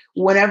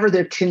whenever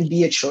there can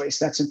be a choice,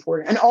 that's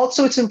important. And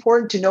also it's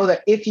important to know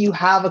that if you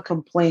have a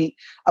complaint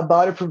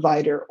about a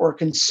provider or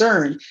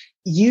concern,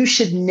 you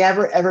should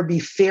never, ever be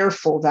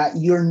fearful that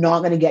you're not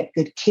going to get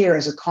good care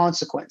as a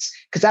consequence,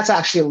 because that's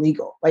actually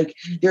illegal. Like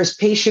there's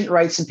patient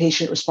rights and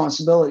patient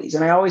responsibilities.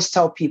 And I always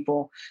tell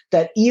people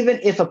that even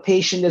if a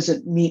patient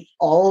doesn't meet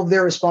all of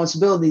their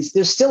responsibilities,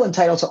 they're still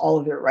entitled to all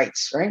of their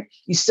rights, right?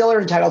 You still are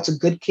entitled to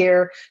good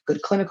care,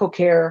 good clinical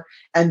care,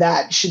 and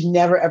that should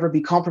never, ever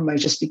be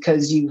compromised just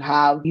because you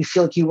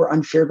feel like you were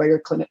unfair by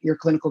your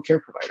clinical care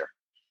provider.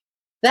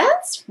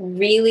 That's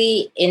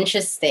really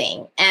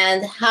interesting.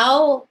 And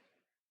how,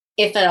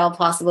 if at all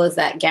possible, is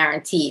that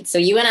guaranteed? So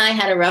you and I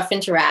had a rough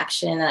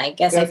interaction, and I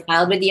guess I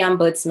filed with the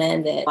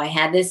ombudsman that I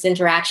had this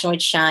interaction with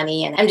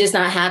Shani, and I'm just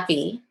not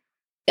happy.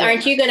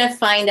 Aren't you going to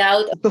find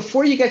out?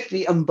 Before you get to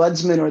the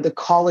ombudsman or the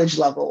college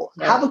level,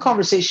 have a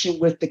conversation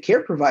with the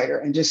care provider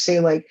and just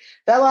say, like,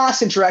 that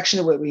last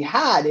interaction that we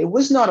had, it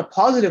was not a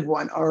positive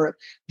one, or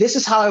this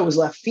is how I was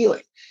left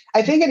feeling.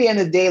 I think at the end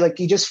of the day, like,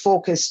 you just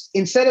focus,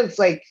 instead of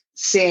like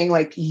saying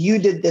like you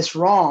did this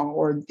wrong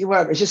or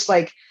whatever, it's just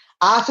like,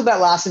 after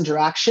that last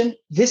interaction,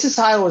 this is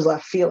how I was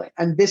left feeling.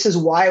 And this is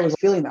why I was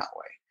feeling that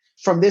way.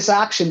 From this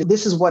action,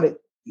 this is what it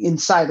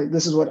inside, like,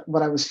 this is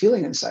what I was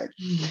feeling inside.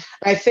 Mm-hmm.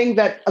 I think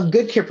that a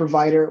good care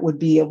provider would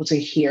be able to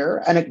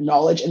hear and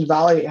acknowledge and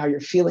validate how you're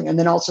feeling, and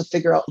then also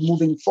figure out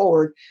moving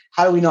forward,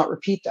 how do we not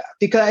repeat that?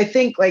 Because I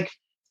think, like,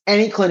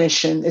 any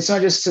clinician, it's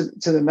not just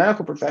to the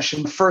medical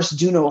profession, first,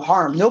 do no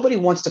harm. Nobody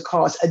wants to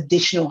cause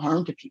additional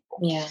harm to people.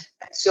 Yeah.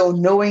 So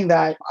knowing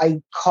that I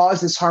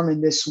cause this harm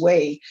in this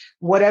way,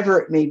 whatever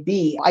it may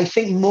be, I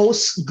think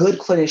most good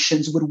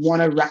clinicians would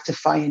want to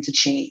rectify and to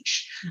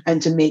change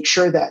and to make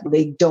sure that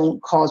they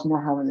don't cause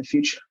more harm in the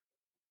future.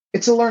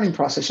 It's a learning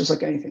process, just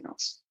like anything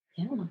else.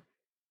 Yeah.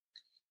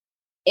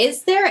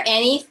 Is there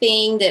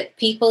anything that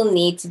people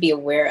need to be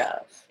aware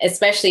of,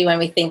 especially when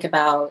we think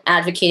about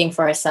advocating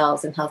for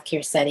ourselves in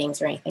healthcare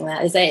settings or anything like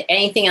that? Is there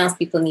anything else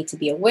people need to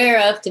be aware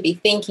of, to be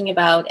thinking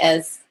about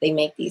as they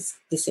make these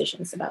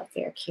decisions about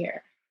their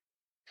care?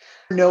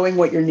 Knowing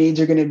what your needs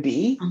are going to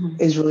be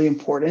is really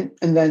important.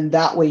 And then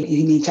that way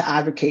you need to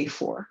advocate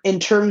for.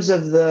 In terms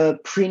of the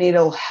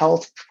prenatal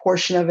health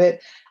portion of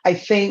it, I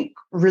think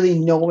really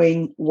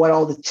knowing what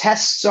all the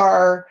tests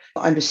are,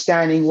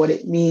 understanding what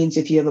it means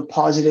if you have a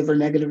positive or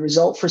negative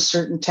result for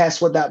certain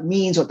tests, what that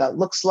means, what that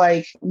looks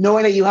like,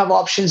 knowing that you have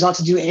options not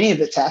to do any of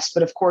the tests,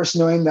 but of course,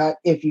 knowing that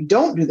if you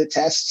don't do the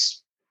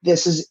tests,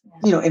 this is,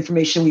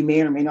 information we may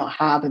or may not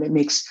have, and it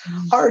makes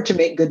hard to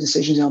make good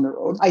decisions on the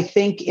road. I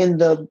think in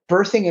the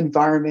birthing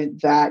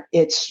environment that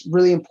it's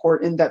really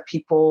important that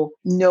people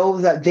know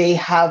that they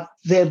have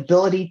the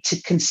ability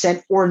to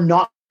consent or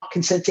not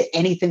consent to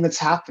anything that's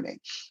happening.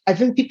 I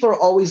think people are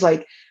always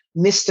like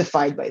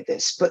mystified by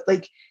this, but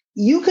like,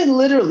 you can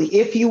literally,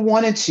 if you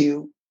wanted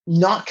to,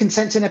 not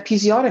consent to an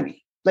episiotomy.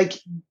 Like,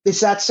 it's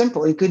that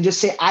simple. You could just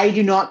say, I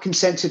do not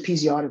consent to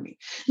episiotomy.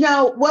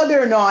 Now,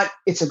 whether or not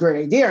it's a great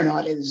idea or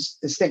not is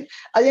this thing.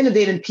 At the end of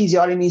the day, an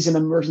episiotomy is an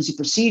emergency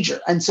procedure.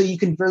 And so you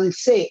can really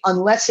say,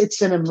 unless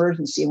it's an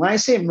emergency. When I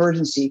say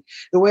emergency,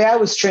 the way I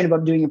was trained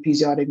about doing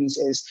episiotomies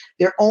is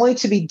they're only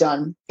to be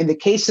done in the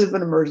case of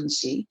an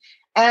emergency,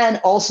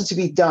 and also to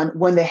be done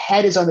when the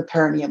head is on the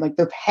perineum, like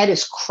the head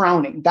is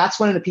crowning. That's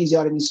when an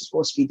episiotomy is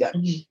supposed to be done.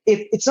 Mm-hmm.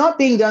 If it's not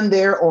being done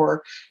there,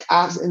 or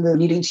as in the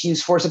needing to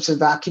use forceps or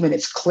vacuum, and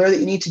it's clear that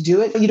you need to do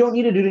it, you don't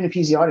need to do it in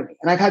episiotomy.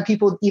 And I've had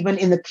people, even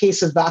in the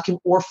case of vacuum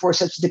or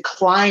forceps,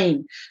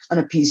 decline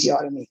an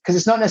episiotomy, because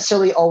it's not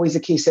necessarily always the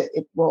case that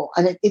it will.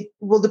 And it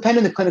will depend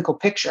on the clinical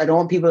picture. I don't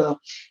want people to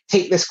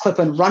take this clip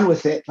and run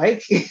with it,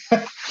 like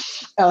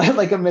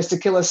like a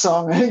Mr. Killer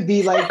song, and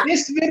be like,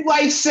 this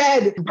midwife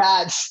said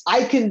that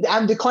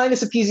I'm declining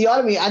this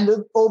episiotomy, and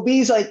the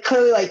OB's like,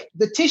 clearly like,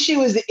 the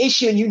tissue is the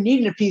issue and you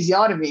need an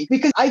episiotomy.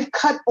 Because I've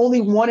cut only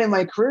one in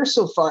my career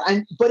so far,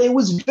 but it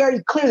was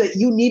very clear that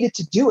you needed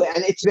to do it,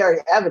 and it's very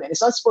evident.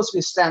 It's not supposed to be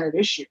a standard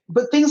issue.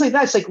 But things like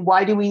that, it's like,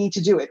 why do we need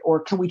to do it?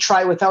 Or can we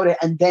try without it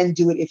and then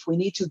do it if we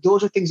need to?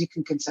 Those are things you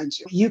can consent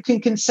to. You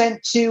can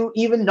consent to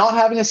even not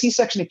having a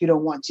C-section if you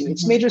don't want to.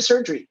 It's major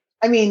surgery.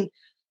 I mean,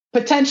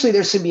 potentially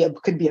there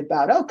could be a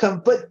bad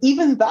outcome, but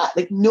even that,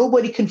 like,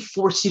 nobody can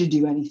force you to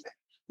do anything.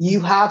 You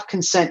have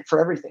consent for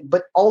everything,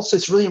 but also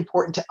it's really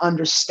important to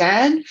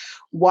understand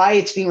why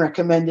it's being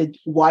recommended,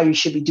 why you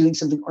should be doing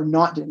something or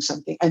not doing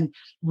something, and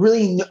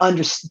really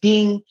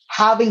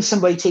having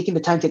somebody taking the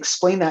time to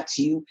explain that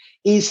to you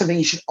is something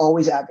you should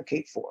always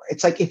advocate for.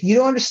 It's like, if you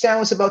don't understand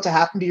what's about to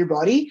happen to your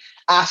body,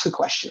 ask a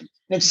question.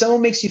 And if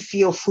someone makes you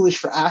feel foolish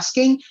for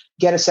asking,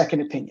 get a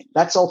second opinion.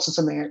 That's also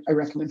something I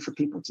recommend for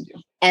people to do.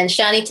 And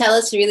Shani, tell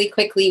us really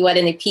quickly what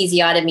an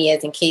episiotomy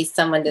is, in case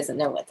someone doesn't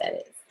know what that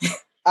is.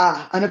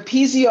 An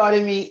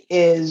episiotomy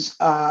is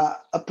a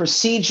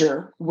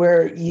procedure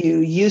where you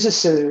use a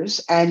scissors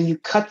and you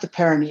cut the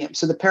perineum.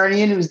 So the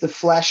perineum is the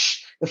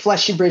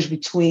fleshy bridge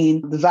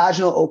between the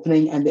vaginal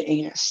opening and the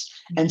anus.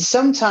 And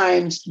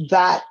sometimes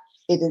that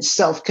in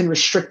itself can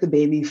restrict the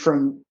baby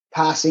from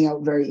passing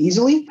out very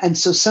easily. And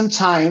so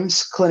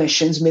sometimes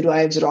clinicians,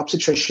 midwives or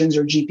obstetricians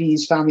or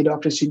GPs, family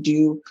doctors who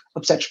do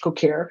obstetrical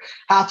care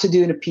have to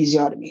do an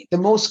episiotomy. The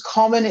most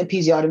common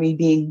episiotomy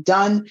being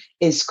done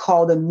is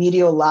called a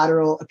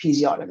medial-lateral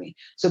episiotomy.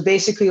 So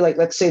basically, like,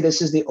 let's say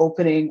this is the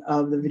opening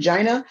of the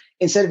vagina.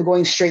 Instead of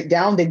going straight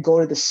down, they go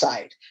to the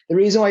side. The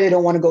reason why they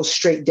don't want to go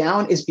straight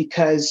down is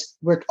because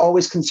we're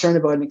always concerned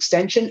about an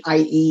extension,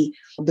 i.e.,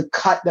 the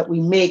cut that we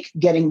make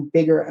getting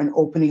bigger and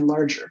opening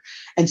larger.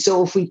 And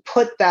so if we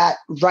put that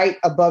right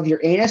above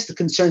your anus, the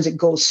concern is it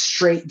goes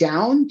straight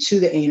down to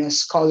the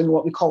anus, causing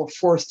what we call a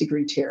fourth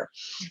degree tear.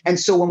 And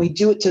so when we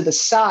do it to the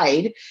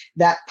side,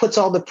 that puts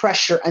all the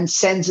pressure and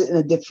sends it in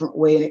a different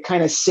way. And it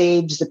kind of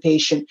saves the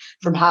patient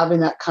from having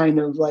that kind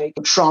of like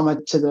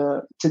trauma to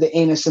the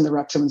anus and the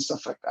rectum and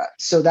stuff like that.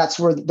 So that's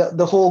where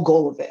the whole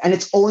goal of it. And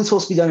it's only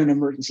supposed to be done in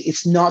emergency.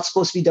 It's not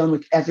supposed to be done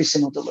with every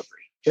single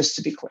delivery, just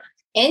to be clear.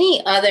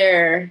 Any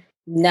other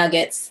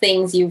nuggets,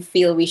 things you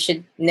feel we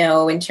should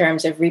know in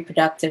terms of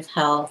reproductive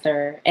health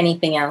or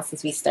anything else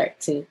as we start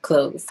to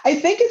close? I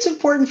think it's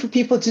important for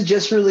people to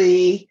just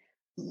really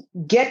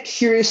get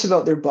curious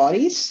about their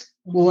bodies,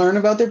 learn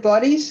about their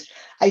bodies.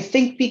 I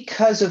think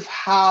because of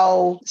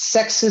how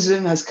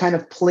sexism has kind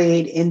of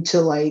played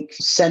into like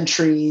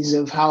centuries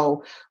of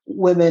how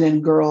women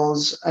and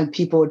girls and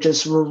people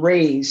just were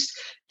raised,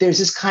 there's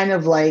this kind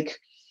of like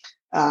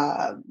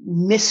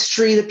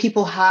mystery that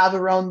people have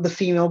around the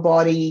female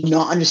body,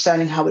 not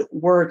understanding how it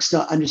works,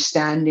 not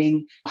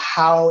understanding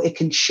how it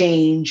can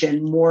change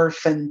and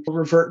morph and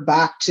revert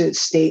back to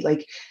its state.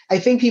 Like, I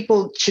think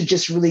people should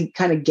just really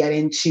kind of get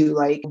into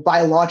like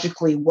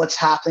biologically what's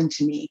happening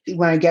to me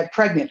when I get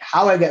pregnant,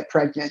 how I get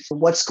pregnant,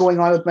 what's going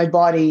on with my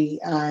body.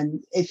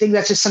 And I think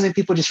that's just something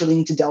people just really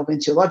need to delve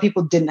into. A lot of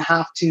people didn't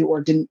have to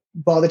or didn't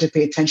bother to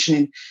pay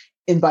attention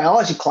in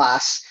biology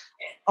class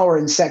or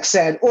in sex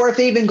ed, or if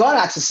they even got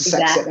access to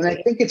sex ed. And I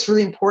think it's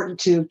really important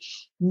to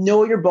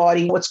know your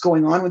body, what's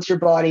going on with your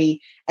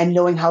body, and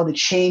knowing how the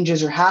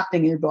changes are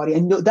happening in your body.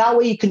 And that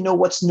way you can know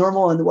what's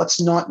normal and what's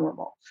not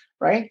normal,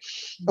 right?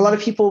 A lot of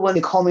people, when they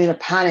call me in a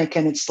panic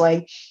and it's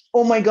like,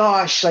 oh my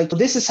gosh, like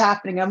this is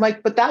happening. I'm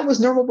like, but that was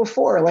normal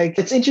before. Like,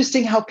 it's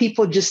interesting how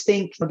people just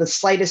think the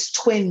slightest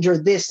twinge or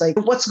this, like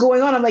what's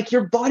going on? I'm like,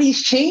 your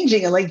body's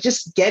changing, and like,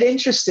 just get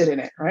interested in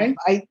it, right?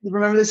 I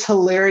remember this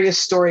hilarious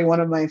story.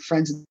 One of my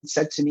friends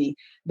said to me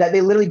that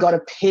they literally got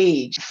a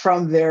page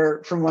from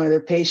one of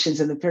their patients,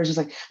 and the patient's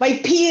like, my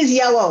pee is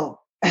yellow.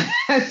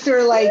 And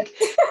they're like,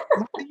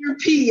 was your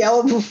pee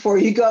yellow before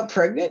you got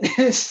pregnant?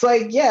 And it's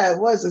like, yeah, it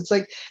was. It's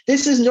like,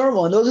 this is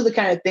normal. And those are the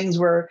kind of things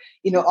where,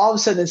 all of a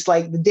sudden it's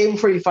like the day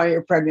before you find out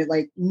you're pregnant,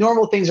 like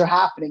normal things are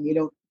happening. You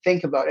don't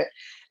think about it.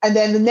 And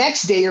then the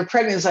next day you're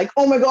pregnant. It's like,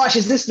 oh my gosh,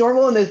 is this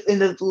normal in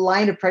the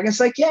line of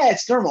pregnancy? Like, yeah,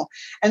 it's normal.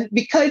 And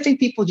because I think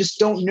people just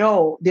don't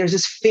know, there's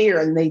this fear,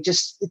 and they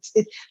just,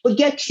 but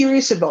get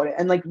curious about it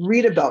and like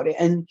read about it.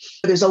 And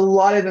there's a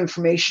lot of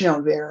information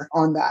out there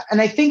on that.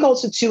 And I think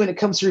also too, when it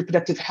comes to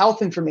reproductive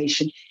health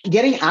information,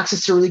 getting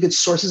access to really good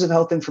sources of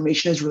health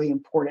information is really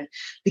important,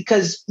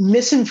 because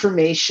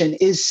misinformation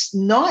is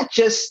not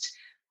just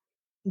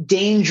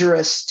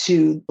dangerous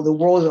to the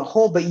world as a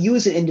whole, but you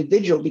as an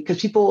individual, because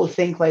people will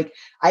think like,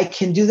 I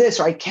can do this,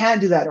 or I can't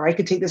do that, or I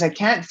can take this, I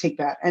can't take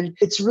that. And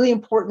it's really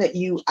important that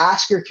you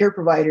ask your care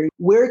provider,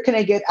 where can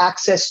I get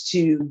access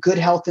to good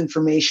health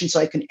information so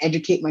I can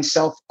educate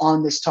myself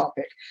on this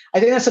topic? I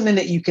think that's something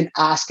that you can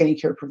ask any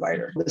care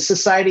provider. The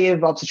Society of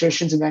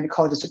Obstetricians and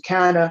Gynecologists of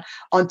Canada,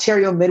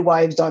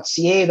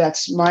 OntarioMidwives.ca,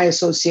 that's my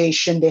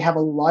association. They have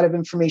a lot of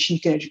information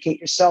you can educate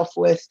yourself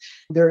with.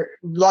 There are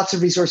lots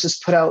of resources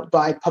put out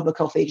by Public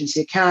Health Agency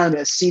of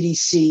Canada,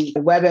 CDC,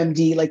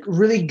 WebMD, like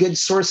really good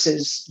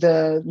sources,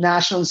 the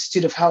National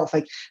Institute of Health.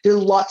 Like, there are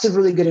lots of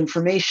really good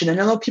information.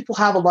 And I know people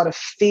have a lot of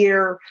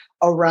fear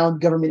around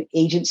government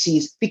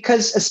agencies,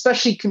 because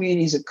especially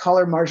communities of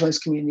color,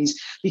 marginalized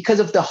communities, because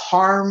of the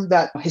harm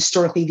that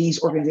historically these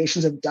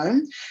organizations have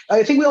done.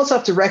 I think we also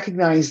have to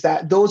recognize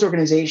that those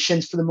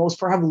organizations, for the most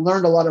part, have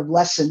learned a lot of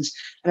lessons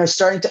and are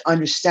starting to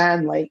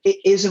understand like it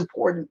is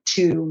important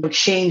to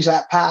change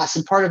that past.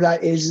 And part of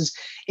that is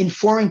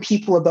informing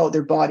people about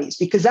their bodies,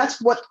 because that's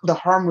what the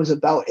harm was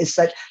about, is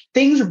that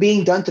things were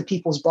being done to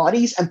people's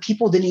bodies and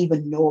people didn't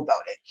even know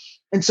about it.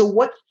 And so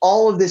what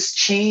all of this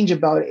change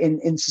about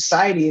in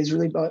society is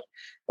really about,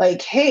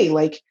 like, hey,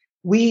 like,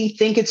 we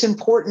think it's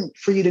important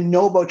for you to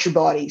know about your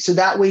body. So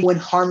that way, when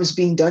harm is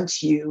being done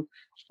to you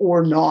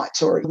or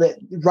not, or the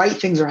right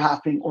things are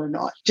happening or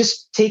not,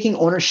 just taking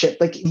ownership.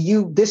 Like,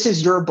 this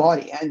is your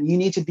body, and you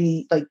need to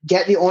be like,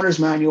 get the owner's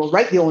manual,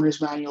 write the owner's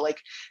manual, like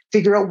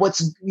figure out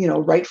what's,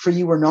 right for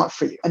you or not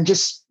for you. And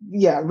just,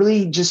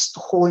 really just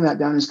holding that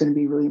down is going to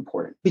be really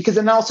important, because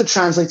it also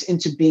translates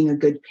into being a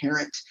good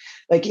parent.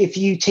 Like, if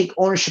you take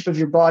ownership of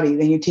your body,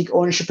 then you take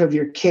ownership of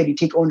your kid, you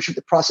take ownership of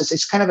the process.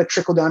 It's kind of a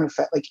trickle down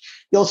effect. Like,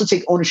 you also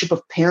take ownership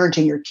of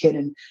parenting your kid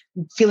and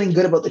feeling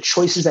good about the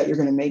choices that you're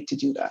going to make to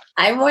do that.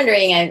 I'm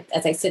wondering,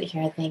 as I sit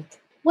here, I think,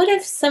 what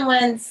if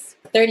someone's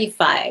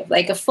 35,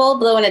 like a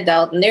full-blown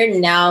adult, and they're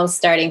now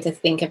starting to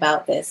think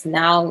about this,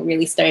 now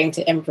really starting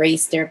to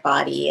embrace their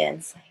body, and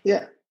it's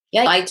like,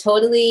 yeah, I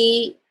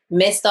totally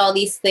missed all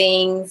these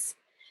things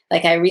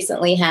Like I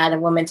recently had a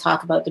woman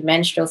talk about the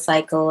menstrual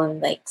cycle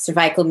and like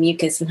cervical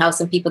mucus and how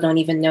some people don't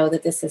even know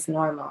that this is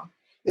normal.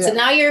 Yeah. So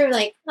now you're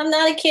like, I'm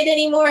not a kid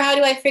anymore. How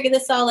do I figure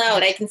this all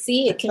out? I can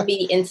see it can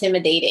be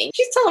intimidating.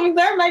 She's telling me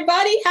about my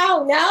body.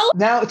 How now?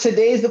 Now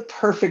today's the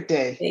perfect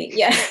day.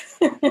 Yeah.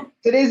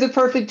 Today's the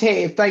perfect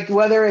day. Like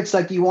whether it's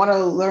like you want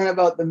to learn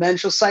about the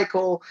menstrual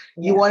cycle,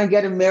 you want to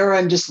get a mirror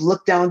and just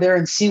look down there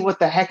and see what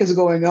the heck is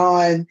going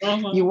on.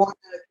 Mm-hmm. You want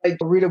to like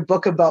read a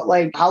book about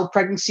like how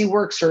pregnancy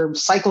works or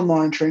cycle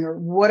monitoring or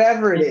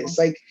whatever it is.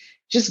 Like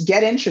just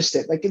get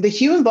interested. Like the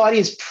human body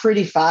is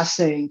pretty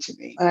fascinating to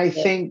me. And I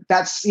think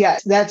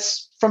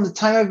that's from the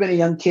time I've been a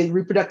young kid,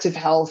 reproductive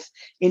health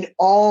in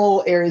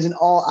all areas, in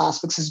all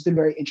aspects has been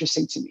very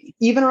interesting to me.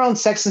 Even around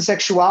sex and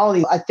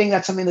sexuality, I think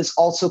that's something that's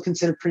also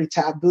considered pretty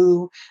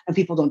taboo and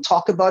people don't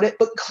talk about it,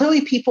 but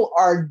clearly people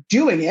are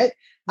doing it.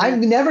 Yeah.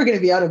 I'm never going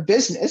to be out of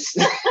business.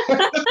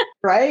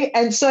 Right.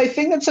 And so I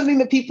think that's something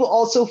that people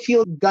also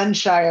feel gun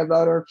shy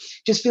about or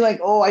just be like,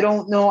 oh, I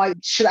don't know.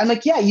 I'm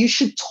like, yeah, you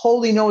should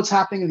totally know what's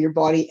happening with your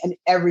body in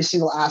every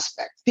single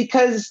aspect.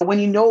 Because when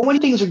you know when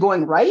things are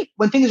going right,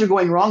 when things are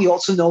going wrong, you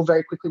also know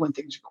very quickly when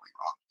things are going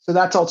wrong. So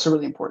that's also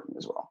really important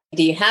as well.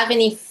 Do you have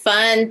any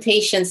fun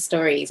patient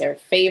stories or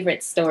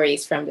favorite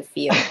stories from the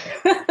field?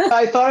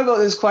 I thought about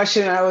this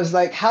question and I was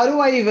like, how do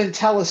I even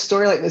tell a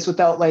story like this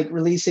without like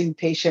releasing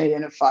patient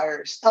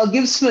identifiers? I'll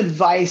give some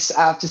advice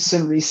after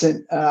some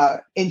recent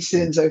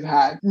incidents I've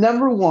had.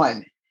 Number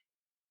one,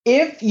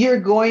 if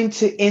you're going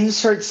to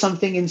insert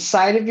something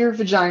inside of your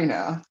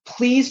vagina,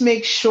 please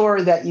make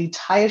sure that you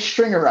tie a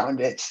string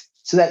around it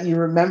so that you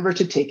remember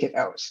to take it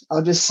out.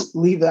 I'll just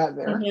leave that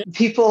there. Mm-hmm.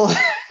 People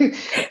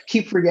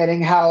keep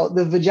forgetting how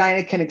the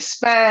vagina can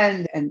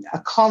expand and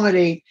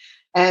accommodate.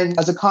 And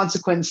as a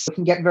consequence, it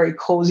can get very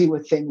cozy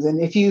with things.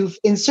 And if you've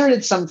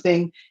inserted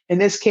something, in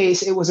this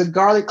case, it was a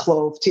garlic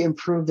clove to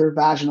improve their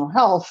vaginal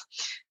health,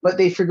 but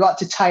they forgot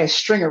to tie a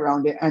string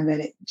around it. And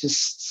then it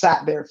just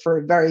sat there for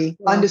a very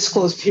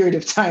undisclosed period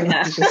of time.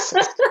 Yeah.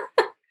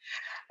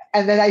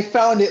 And then I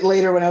found it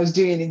later when I was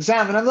doing an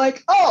exam and I'm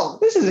like, oh,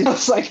 this is it. I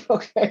was like,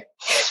 okay.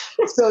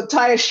 So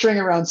tie a string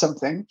around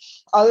something.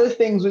 Other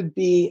things would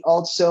be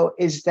also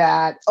is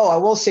that, I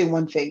will say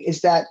one thing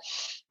is that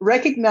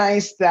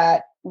recognize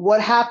that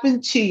what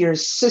happened to your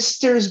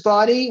sister's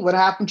body, what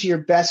happened to your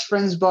best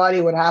friend's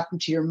body, what happened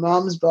to your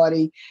mom's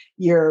body,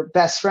 your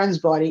best friend's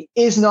body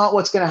is not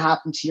what's going to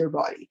happen to your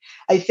body.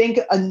 I think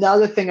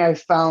another thing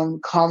I've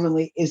found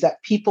commonly is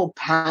that people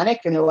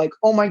panic and they're like,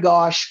 oh my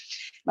gosh,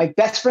 my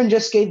best friend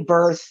just gave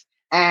birth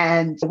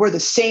and we're the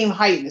same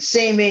height and the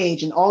same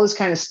age and all this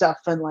kind of stuff.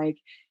 And like,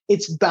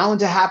 it's bound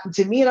to happen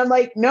to me. And I'm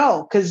like,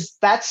 no, because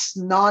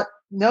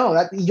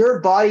your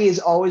body is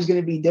always going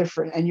to be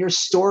different and your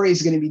story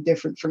is going to be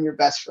different from your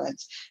best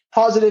friend's,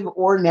 positive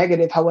or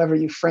negative, however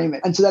you frame it.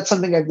 And so that's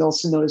something I've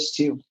also noticed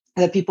too,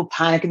 that people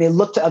panic and they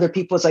look to other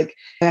people. It's like,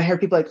 and I hear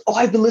people like, oh,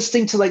 I've been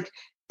listening to like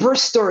birth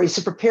stories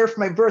to prepare for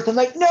my birth. I'm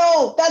like,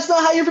 no, that's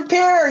not how you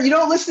prepare. You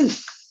don't listen.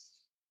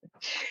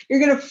 You're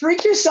going to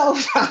freak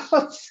yourself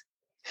out.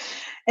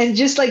 And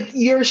just like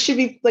you should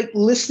be like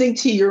listening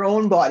to your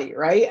own body,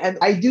 right? And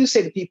I do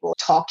say to people,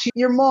 talk to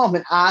your mom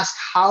and ask,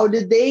 how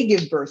did they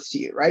give birth to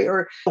you, right?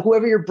 Or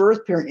whoever your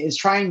birth parent is,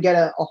 try and get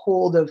a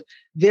hold of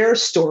their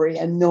story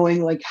and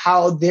knowing like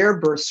how their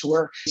births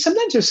were.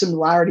 Sometimes there's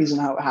similarities in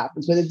how it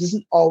happens, but it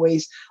doesn't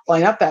always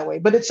line up that way.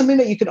 But it's something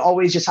that you can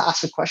always just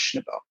ask a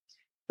question about.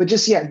 But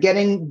just,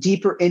 getting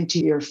deeper into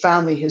your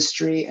family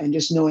history and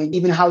just knowing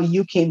even how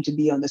you came to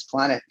be on this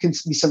planet can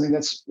be something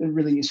that's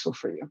really useful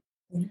for you.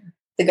 Yeah.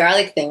 The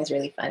garlic thing is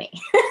really funny.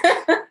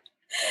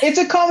 It's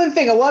a common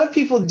thing. A lot of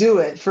people do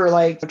it for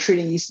like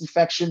treating yeast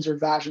infections or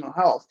vaginal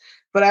health.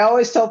 But I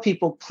always tell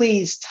people,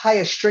 please tie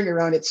a string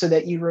around it so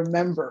that you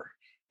remember.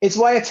 It's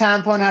why a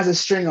tampon has a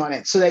string on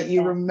it, so that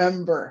you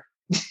remember.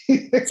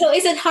 So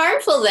is it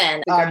harmful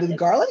then? The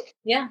garlic?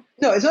 Yeah.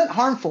 No, it's not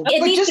harmful.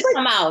 It needs to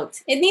come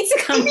out. It needs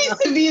to come out. It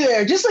needs to be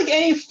there, just like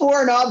any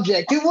foreign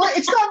object.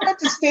 It's not meant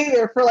to stay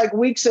there for like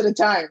weeks at a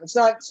time. It's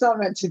not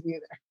meant to be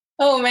there.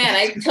 Oh man,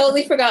 I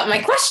totally forgot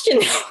my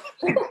question.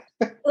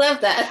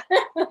 Love that.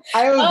 I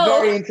have a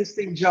very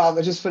interesting job.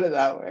 Let's just put it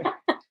that way.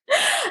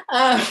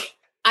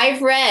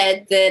 I've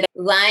read that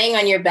lying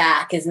on your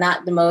back is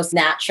not the most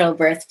natural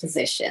birth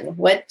position.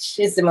 Which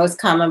is the most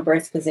common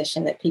birth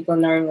position that people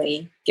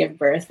normally give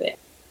birth in?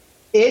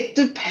 It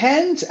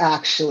depends,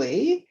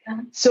 actually.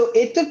 So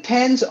it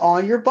depends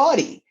on your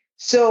body.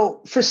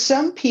 So for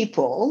some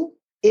people,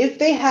 if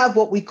they have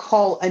what we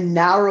call a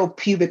narrow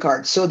pubic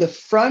arch, so the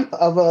front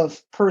of a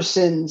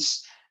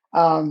person's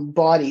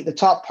body, the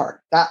top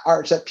part, that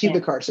arch, that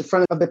pubic arch, the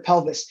front of the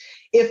pelvis,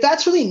 if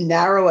that's really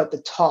narrow at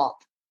the top,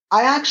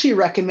 I actually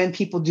recommend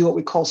people do what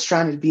we call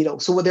stranded beetle.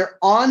 So when they're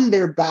on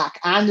their back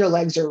and their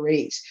legs are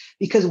raised,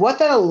 because what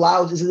that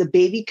allows is that the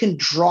baby can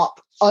drop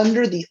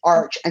under the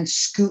arch and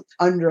scoot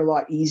under a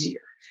lot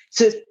easier.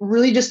 So it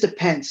really just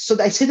depends. So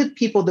I say to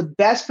people, the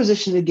best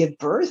position to give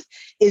birth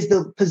is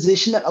the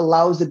position that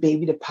allows the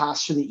baby to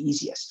pass through the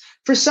easiest.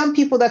 For some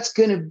people, that's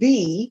going to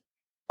be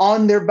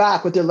on their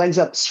back with their legs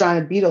up,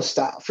 stranded beetle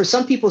style. For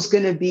some people, it's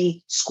going to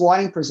be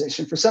squatting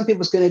position. For some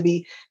people, it's going to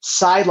be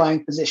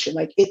sideline position.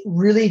 Like it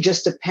really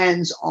just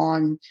depends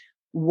on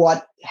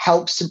what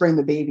helps to bring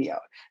the baby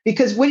out.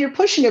 Because when you're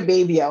pushing a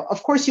baby out,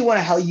 of course, you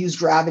want to use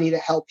gravity to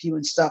help you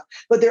and stuff.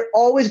 But there are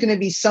always going to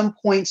be some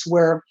points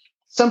where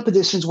some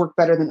positions work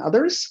better than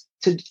others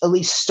to at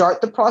least start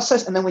the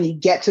process. And then when you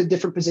get to a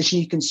different position,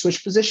 you can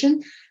switch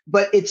position.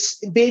 But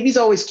babies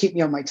always keep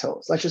me on my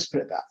toes. Let's just put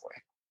it that way.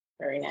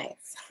 Very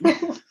nice.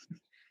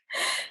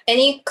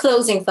 Any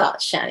closing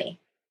thoughts, Shani?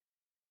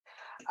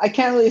 I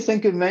can't really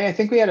think of many. I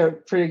think we had a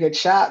pretty good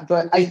chat,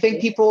 but I think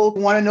people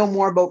want to know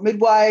more about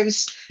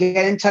midwives.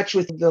 Get in touch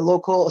with the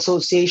local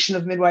association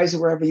of midwives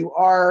wherever you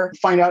are.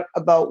 Find out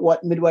about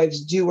what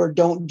midwives do or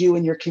don't do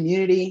in your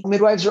community.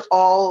 Midwives are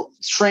all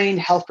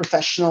trained health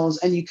professionals,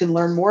 and you can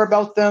learn more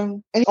about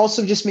them. And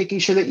also just making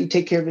sure that you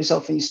take care of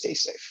yourself and you stay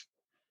safe.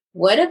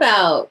 What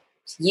about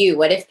you?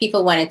 What if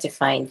people wanted to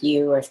find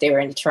you, or if they were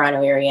in the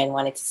Toronto area and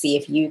wanted to see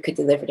if you could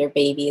deliver their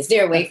baby? Is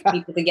there a way for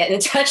people to get in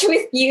touch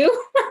with you?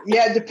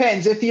 Yeah, it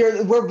depends.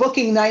 We're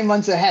booking 9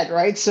 months ahead,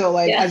 right? So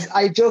as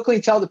I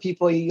jokingly tell the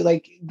people,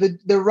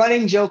 the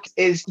running joke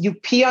is you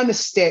pee on the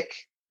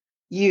stick,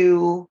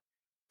 you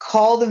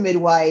call the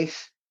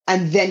midwife,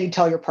 and then you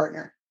tell your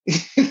partner.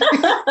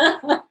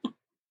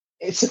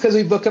 It's because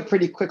we book up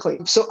pretty quickly.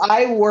 So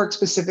I work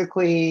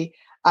specifically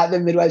at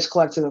the Midwives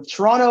Collective of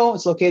Toronto.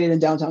 It's located in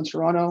downtown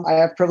Toronto. I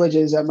have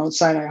privileges at Mount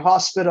Sinai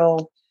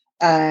Hospital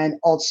and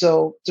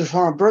also the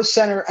Toronto Birth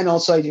Center, and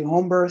also I do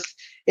home birth.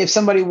 If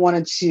somebody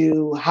wanted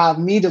to have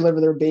me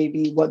deliver their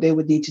baby, what they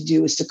would need to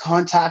do is to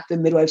contact the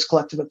Midwives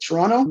Collective of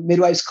Toronto.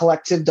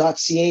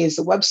 Midwivescollective.ca is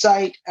the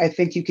website. I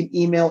think you can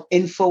email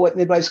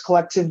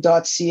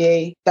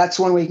info@midwivescollective.ca. That's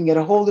one way you can get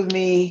a hold of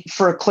me.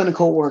 For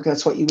clinical work,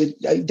 that's what you would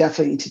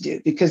definitely need to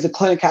do, because the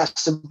clinic has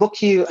to book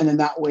you. And then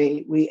that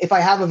way, if I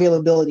have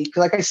availability,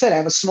 because like I said, I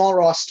have a small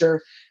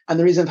roster. And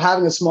the reason of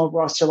having a small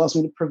roster allows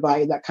me to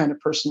provide that kind of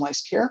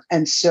personalized care.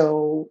 And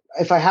so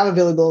if I have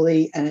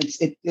availability and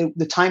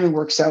the timing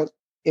works out,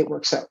 it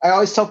works out. I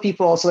always tell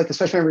people also,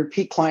 especially my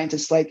repeat clients,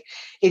 it's like,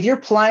 if you're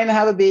planning to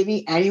have a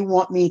baby and you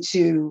want me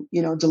to,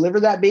 deliver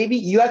that baby,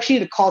 you actually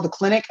need to call the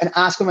clinic and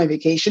ask when my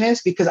vacation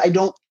is, because I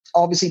don't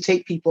obviously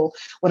take people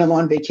when I'm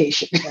on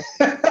vacation.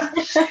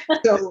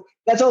 So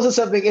that's also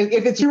something,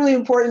 if it's really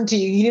important to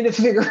you, you need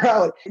to figure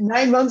out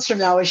 9 months from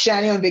now, is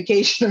Shani on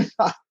vacation or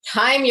not?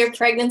 Time your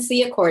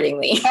pregnancy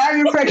accordingly. Time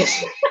your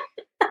pregnancy.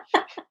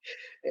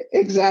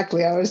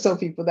 Exactly. I always tell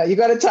people that you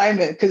got to time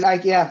it, because I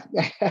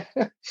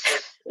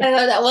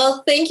know that.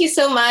 Well, thank you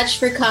so much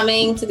for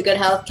coming to the Good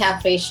Health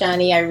Cafe,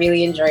 Shani. I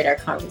really enjoyed our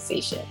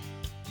conversation.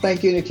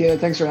 Thank you, Nikita.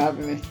 Thanks for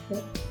having me.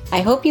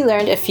 I hope you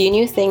learned a few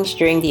new things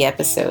during the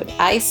episode.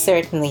 I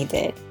certainly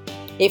did.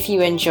 If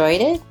you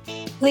enjoyed it,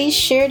 please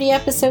share the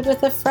episode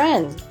with a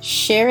friend.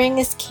 Sharing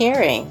is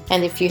caring.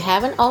 And if you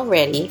haven't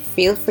already,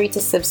 feel free to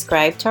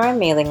subscribe to our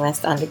mailing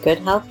list on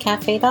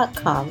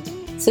thegoodhealthcafe.com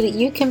so that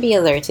you can be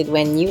alerted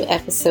when new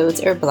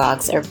episodes or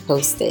blogs are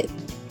posted.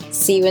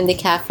 See you in the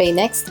cafe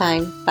next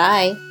time.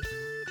 Bye.